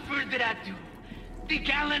 Without further ado, the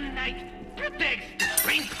gallant knight protects the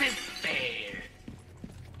princess fair.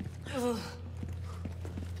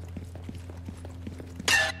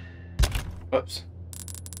 Oops.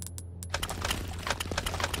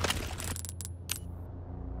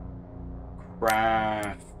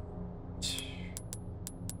 Craft.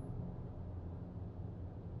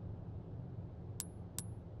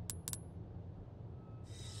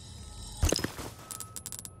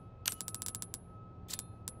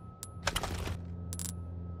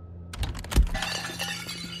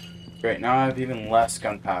 Great, now I have even less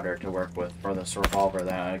gunpowder to work with for this revolver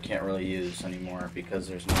that I can't really use anymore because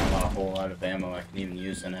there's not a whole lot of ammo I can even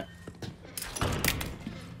use in it.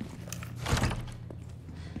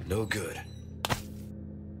 No good.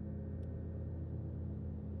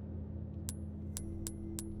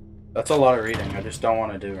 That's a lot of reading, I just don't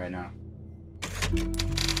want to do right now.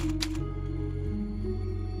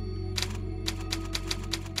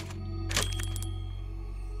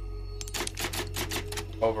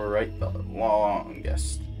 Overwrite the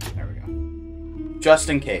longest. There we go. Just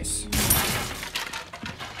in case.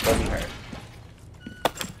 Doesn't hurt.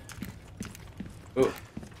 Ooh.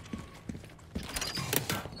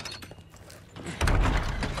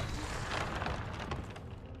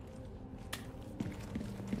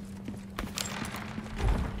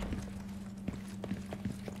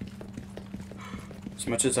 As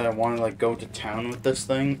much as I want to like go to town with this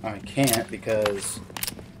thing, I can't because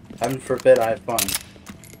heaven forbid I have fun.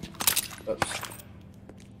 Oops.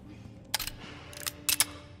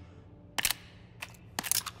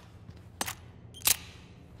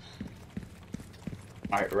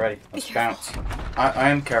 Alright, ready. Let's bounce. I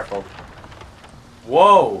am careful.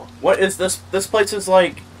 Whoa! What is this? This place is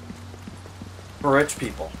like for rich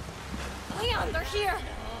people. Leon, they're here.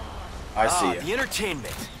 I see The you.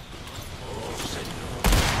 entertainment.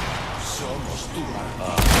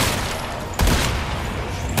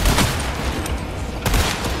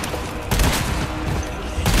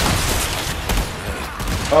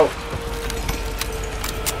 Oh.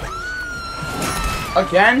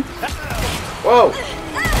 Again? Whoa.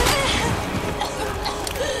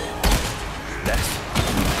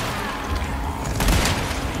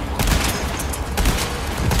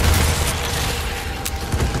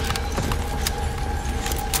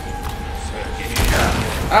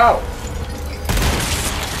 Ow!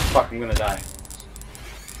 Fuck, I'm gonna die.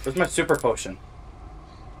 Where's my super potion?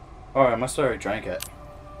 Oh, I must have already drank it.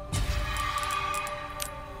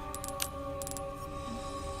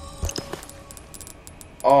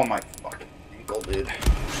 Oh my fucking ankle, dude.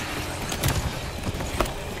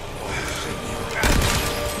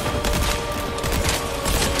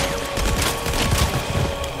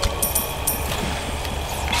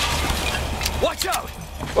 Watch out!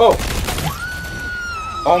 Whoa!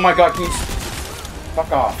 Oh my god, can you...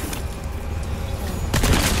 Fuck off.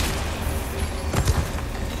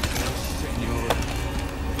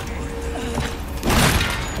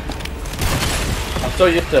 I'm so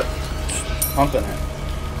used to pumping it.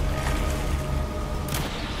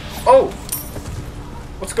 Oh!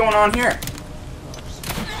 What's going on here?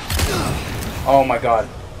 Oh my god.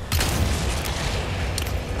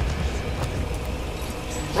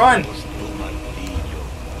 Run!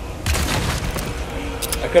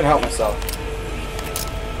 I couldn't help myself.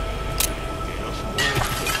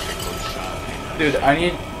 Dude, I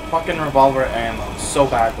need fucking revolver ammo so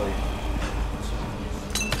badly.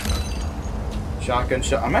 Shotgun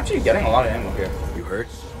shot. I'm actually getting a lot of ammo here. You hurt?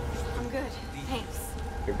 I'm good. Thanks.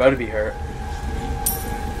 You're about to be hurt.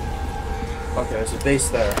 Okay, there's a base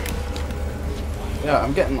there. Yeah,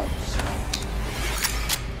 I'm getting like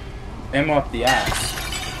ammo up the ass.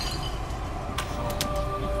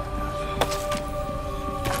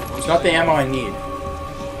 It's not the ammo I need.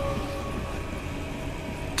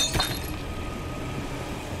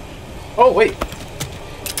 Oh, wait.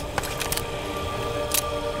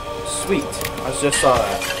 Sweet. I just saw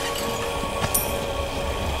that.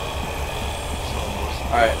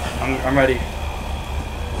 Alright, I'm ready.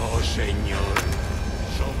 Oh, señor.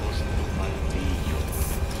 Somos tu martillo.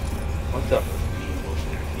 What the?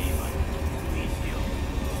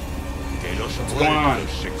 What's going on?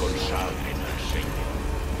 Se consagren al Señor.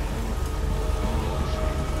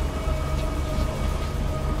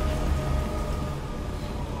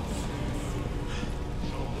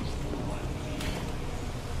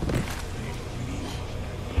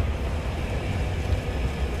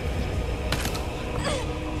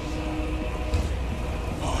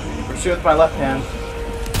 Shoot with my left hand.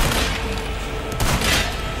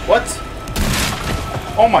 What?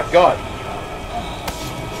 Oh my god.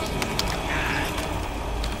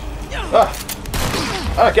 Ugh.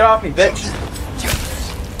 Oh, get off me, bitch.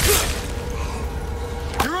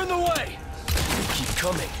 You're in the way! Keep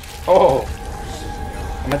coming. Oh.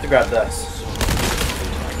 I meant to grab this.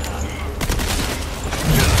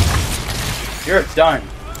 You're done.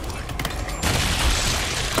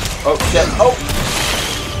 Oh shit. Oh!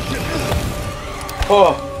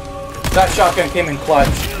 Oh! That shotgun came in clutch.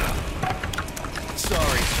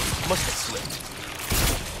 Sorry, must have slipped.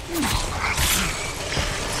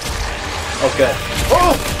 Okay.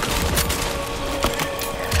 Oh!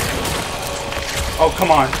 Oh,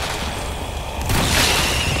 come on.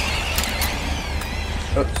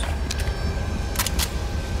 Oops.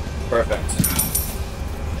 Perfect.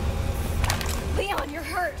 Leon, you're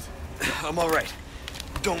hurt. I'm alright.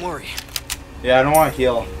 Don't worry. Yeah, I don't want to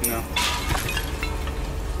heal, you know.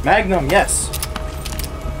 Magnum, yes!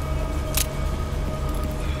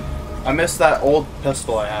 I missed that old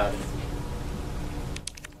pistol I had.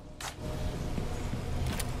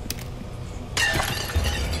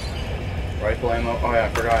 Rifle ammo. Oh yeah, I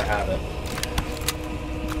forgot I have it.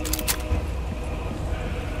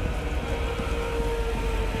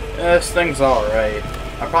 Yeah, this thing's alright.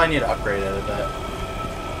 I probably need to upgrade it a bit.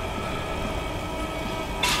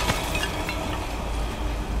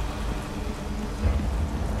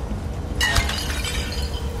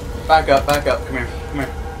 Back up, come here, come here.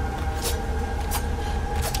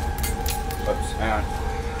 Oops, hang on.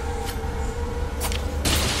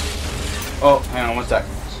 Oh, hang on, one sec.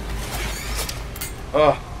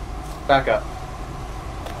 Oh, back up.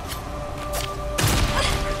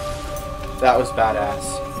 That was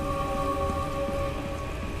badass.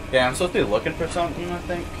 Yeah, I'm supposed to be looking for something, I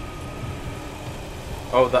think.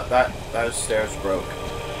 Oh, that stairs broke.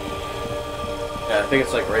 Yeah, I think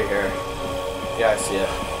it's like right here. Yeah, I see it.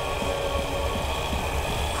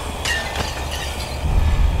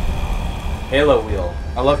 Halo wheel.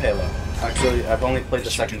 I love Halo. Actually, I've only played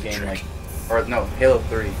the second game, like, or no, Halo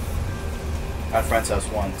 3. At a friend's house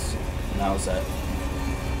once, and that was it.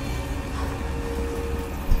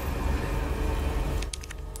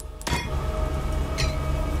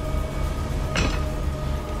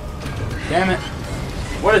 Damn it!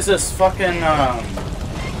 What is this fucking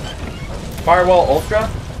Firewall Ultra?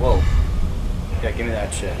 Whoa! Yeah, give me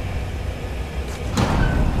that shit.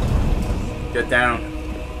 Get down.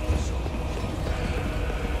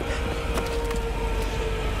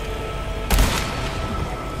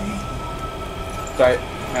 Sorry.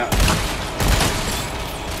 Yeah.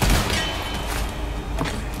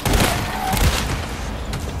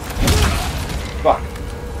 Fuck.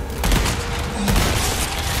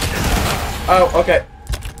 Oh, okay.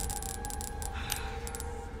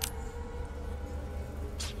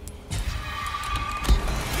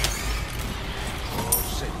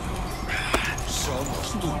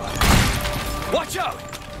 Watch out!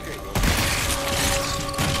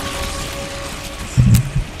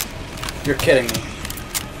 You're kidding me.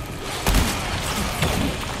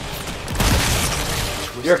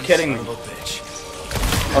 You're kidding me.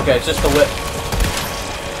 Okay, it's just the whip.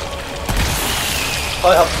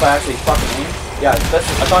 Probably helps if I actually fucking aim. Yeah, this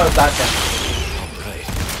is, I thought it was that thing.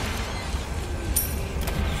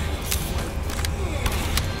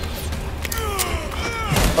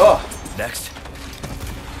 Oh. Next.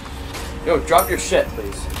 Yo, drop your shit,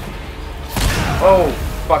 please. Oh,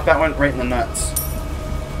 fuck, that went right in the nuts.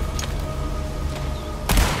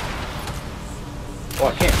 Oh,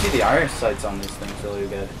 I can't see the iron sights on these things really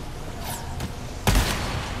good.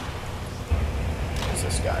 Who's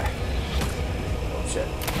this guy? Oh, shit.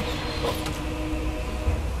 Oh.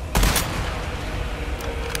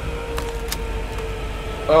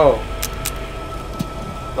 Oh.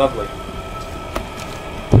 Lovely.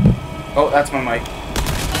 Oh, that's my mic.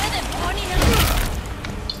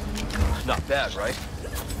 Not bad, right?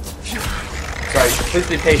 Sorry, please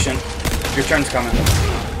be patient. Your turn's coming.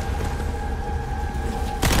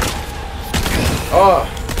 Oh!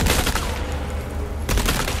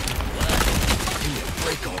 Give me a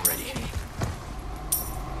break already.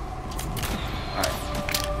 Alright.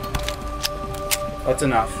 That's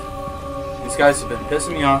enough. These guys have been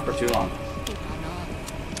pissing me off for too long.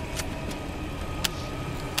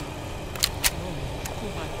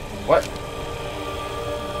 What?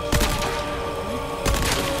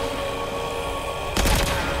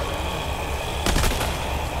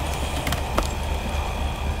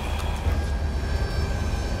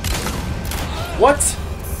 What?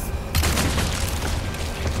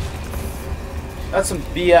 That's some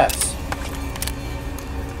BS.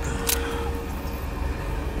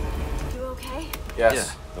 You okay? Yes. Yeah,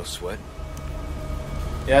 no sweat.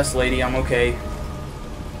 Yes, lady, I'm okay.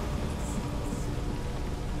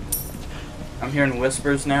 I'm hearing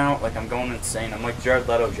whispers now, like I'm going insane. I'm like Jared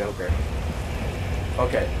Leto Joker.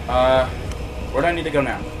 Okay, where do I need to go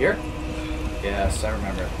now? Here? Yes, I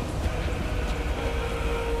remember.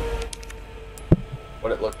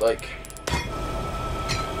 What it looked like.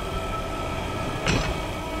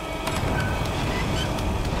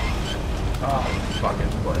 Oh,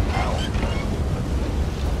 fucking what? Ow.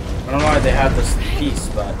 I don't know why they have this piece,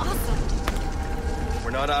 but... Awesome. We're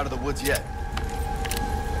not out of the woods yet.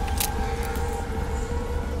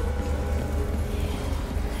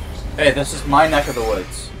 Hey, this is my neck of the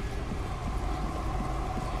woods.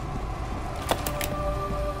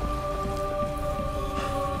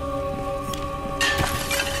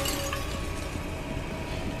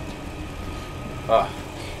 Ah.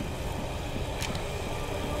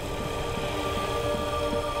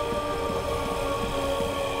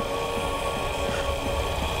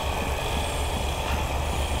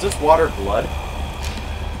 Is this water blood?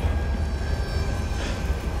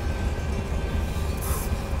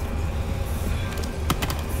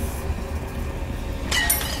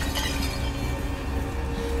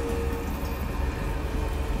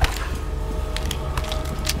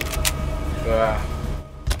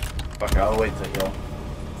 Fuck, I'll wait to heal.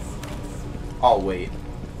 I'll wait.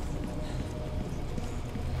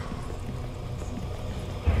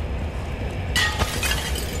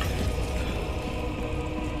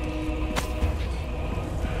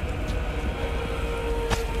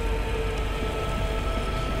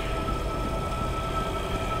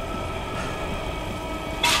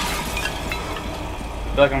 I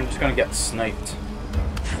feel like I'm just gonna get sniped.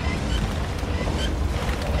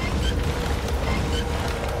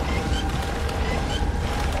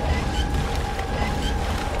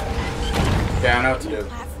 Yeah, I know what to do.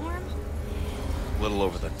 Platform? A little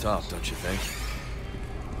over the top, don't you think?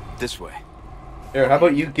 This way. Here, how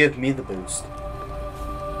about you give me the boost?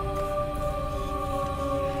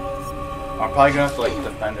 I'm probably gonna have to like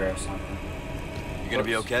defend her or something. You gonna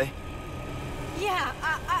be okay? Yeah,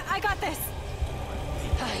 I got this.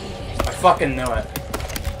 I fucking knew it.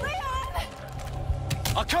 Leon!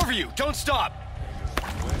 I'll cover you. Don't stop.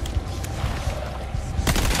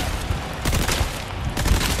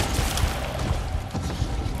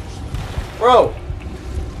 Bro!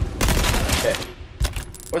 Okay.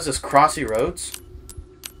 What's this, Crossy Roads?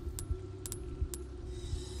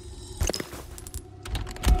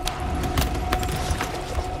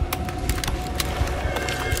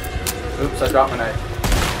 Oops, I dropped my knife.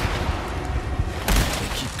 They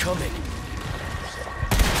keep coming.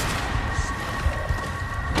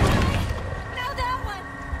 Now that one!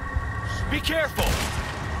 Be careful.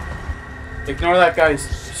 Ignore that guy.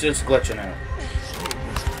 He's just glitching out.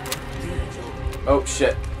 Oh,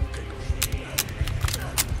 shit.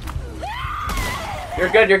 You're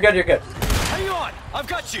good, you're good, you're good. Hang on! I've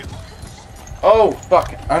got you! Oh,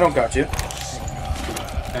 fuck. I don't got you.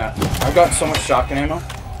 Yeah, I've got so much shotgun ammo.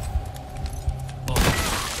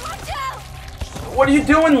 What are you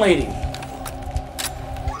doing, lady?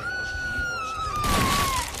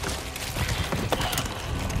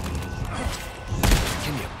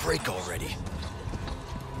 Give me a break already.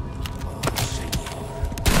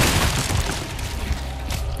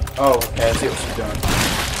 Oh, okay, I see what she's doing.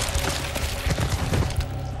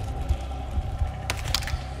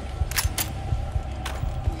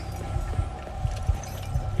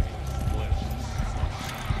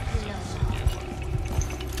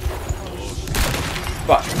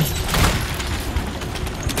 Fuck.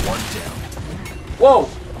 One down. Whoa!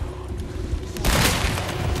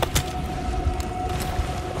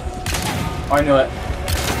 I knew it.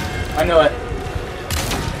 I knew it.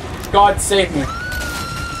 God save me.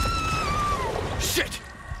 Shit!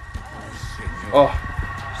 Oh.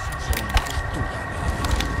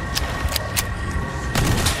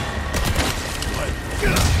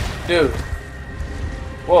 Dude.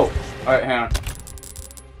 Whoa. Alright, hang on.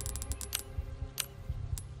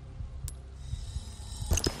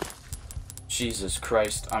 Jesus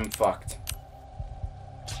Christ, I'm fucked.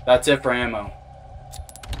 That's it for ammo.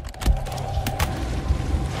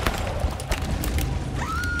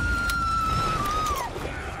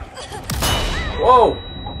 Whoa!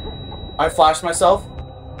 I flashed myself.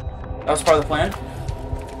 That was part of the plan.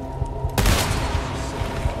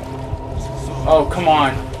 Oh, come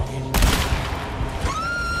on.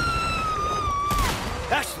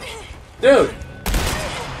 Ashley! Dude!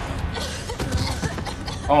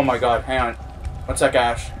 Oh my god, hang on. One sec,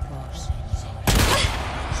 Ash.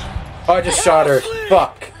 Oh, I just shot her.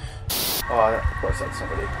 Fuck. Oh, of course that's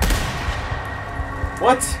somebody.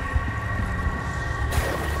 What?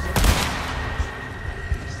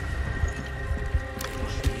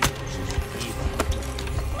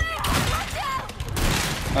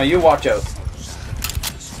 Oh, you watch out.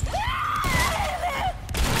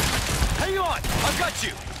 Hang on! I've got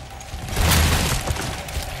you!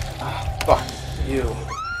 Ah, fuck you.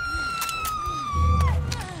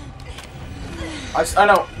 I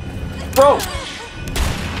know. Bro!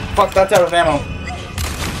 Fuck, that's out of ammo.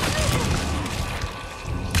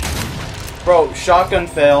 Bro, shotgun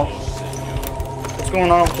fail. What's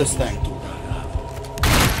going on with this thing?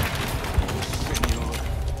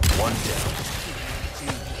 One down.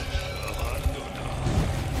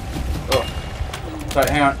 Oh. Sorry,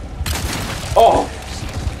 hang on. Oh!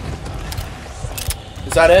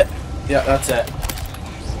 Is that it? Yeah, that's it.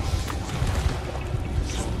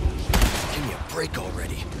 Break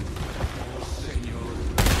already.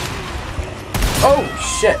 Oh,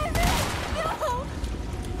 shit.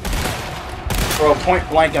 Bro, point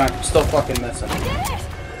blank and I'm still fucking missing.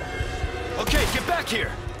 Okay, get back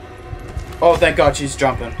here. Oh, thank God she's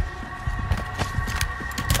jumping.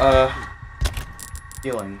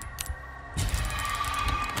 Healing.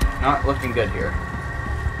 Not looking good here.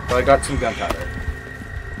 But I got some gunpowder.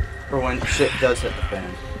 For when shit does hit the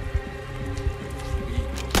fan.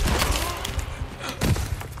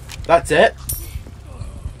 That's it?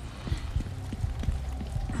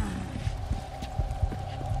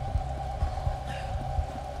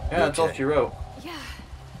 Yeah, that's all she wrote. Yeah,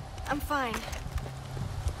 I'm fine.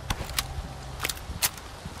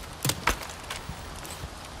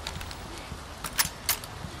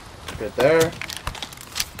 We're good there.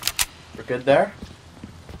 We're good there.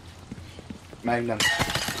 Magnum.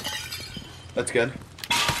 That's good.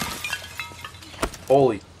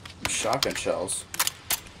 Holy shotgun shells.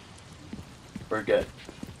 We're good.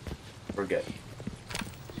 We're good.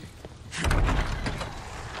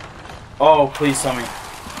 Oh, please tell me.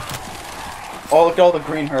 Oh, look at all the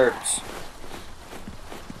green herbs.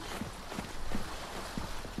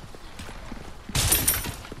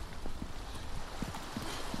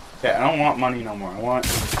 Okay, I don't want money no more. I want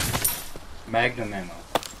Magnum ammo.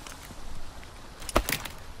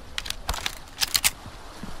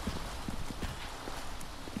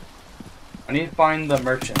 I need to find the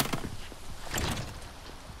merchant.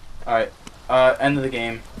 Alright, end of the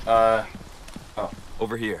game. Oh.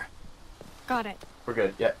 Over here. Got it. We're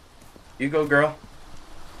good, yeah. You go, girl.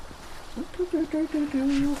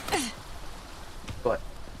 What?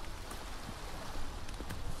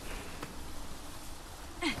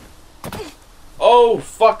 Oh,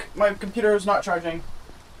 fuck! My computer is not charging.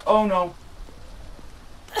 Oh, no.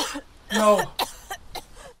 No.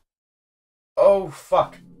 Oh,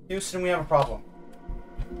 fuck. Houston, we have a problem.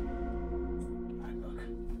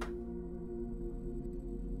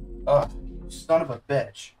 Ugh, son of a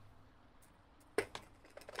bitch.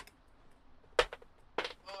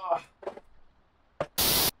 Ugh.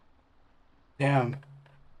 Damn.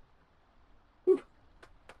 Whew.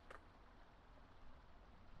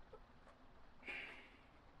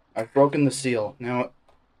 I've broken the seal. Now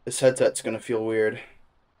this headset's gonna feel weird.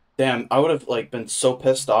 Damn, I would have like been so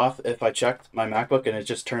pissed off if I checked my MacBook and it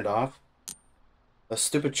just turned off. A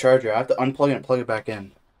stupid charger. I have to unplug it and plug it back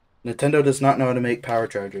in. Nintendo does not know how to make power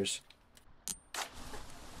chargers.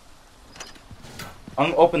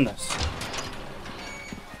 Open this.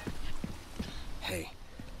 Hey,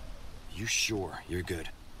 you sure you're good?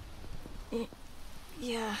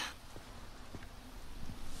 Yeah.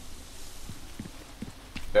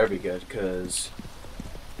 Better be good, cause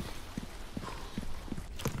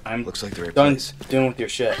I'm Looks like the right done place. dealing with your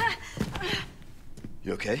shit.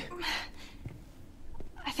 You okay?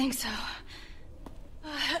 I think so.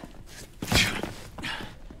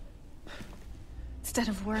 Instead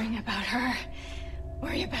of worrying about her,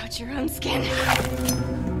 worry about your own skin.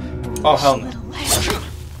 Oh, hell no. Little lamb.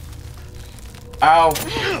 Ow.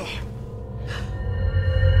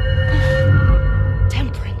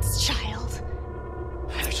 Temperance, child.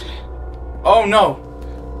 Oh no.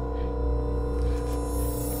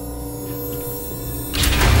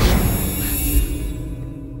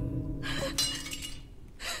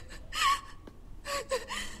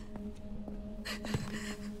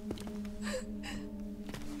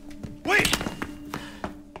 Wait!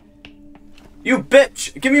 You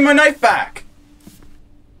bitch! Give me my knife back!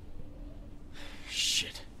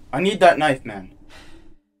 Shit. I need that knife, man.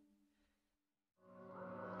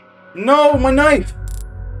 No, my knife!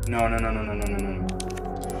 No, no, no, no, no, no, no, no.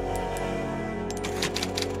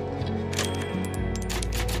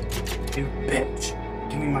 You bitch.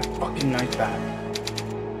 Give me my fucking knife back.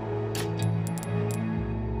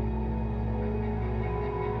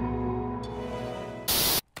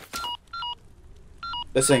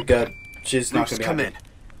 This ain't good. She's not Bruce, gonna be come happy. in.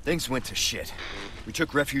 Things went to shit. We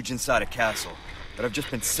took refuge inside a castle, but I've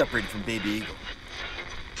just been separated from Baby Eagle.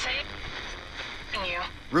 Saving you.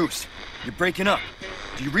 Roost, you're breaking up.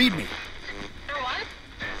 Do you read me? For what?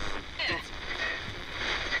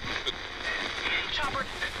 Chopper.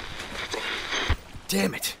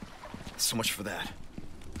 Damn it. So much for that.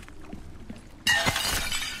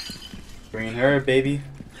 Bringing her, baby.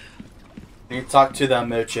 Need to talk to that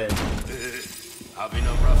merchant. Having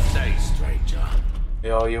a rough day, stranger.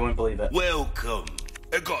 Yo, you wouldn't believe it. Welcome.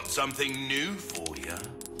 I got something new for you.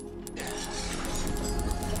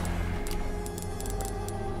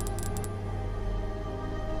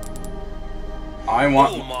 I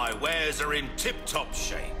want. All my wares are in tip-top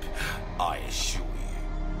shape, I assure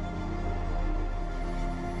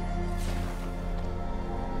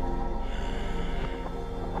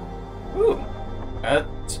you. Ooh,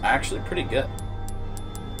 that's actually pretty good.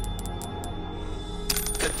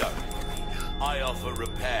 Don't worry, I offer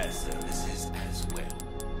repair services as well.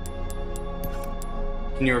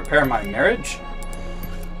 Can you repair my marriage?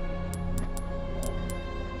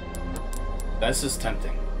 This is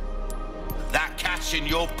tempting. That cash in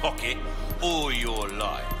your pocket or your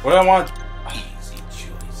life? What do I want? Easy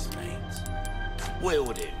choice, mate. Well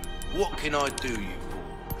then, what can I do you for?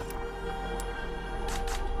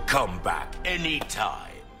 Come back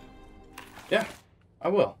anytime. Yeah, I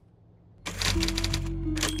will.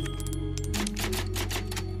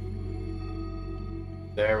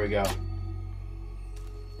 There we go.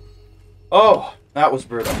 Oh, that was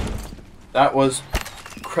brutal. That was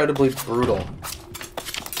incredibly brutal.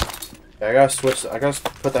 Okay, I gotta switch. I gotta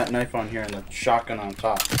put that knife on here and the shotgun on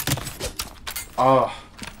top. Oh.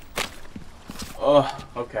 Oh,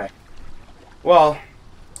 okay. Well,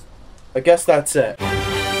 I guess that's it.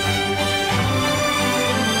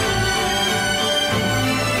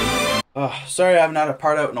 Sorry I haven't had a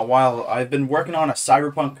part out in a while. I've been working on a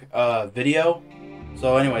Cyberpunk video.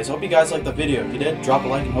 So anyways, hope you guys liked the video. If you did, drop a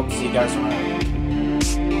like and hope to see you guys tomorrow.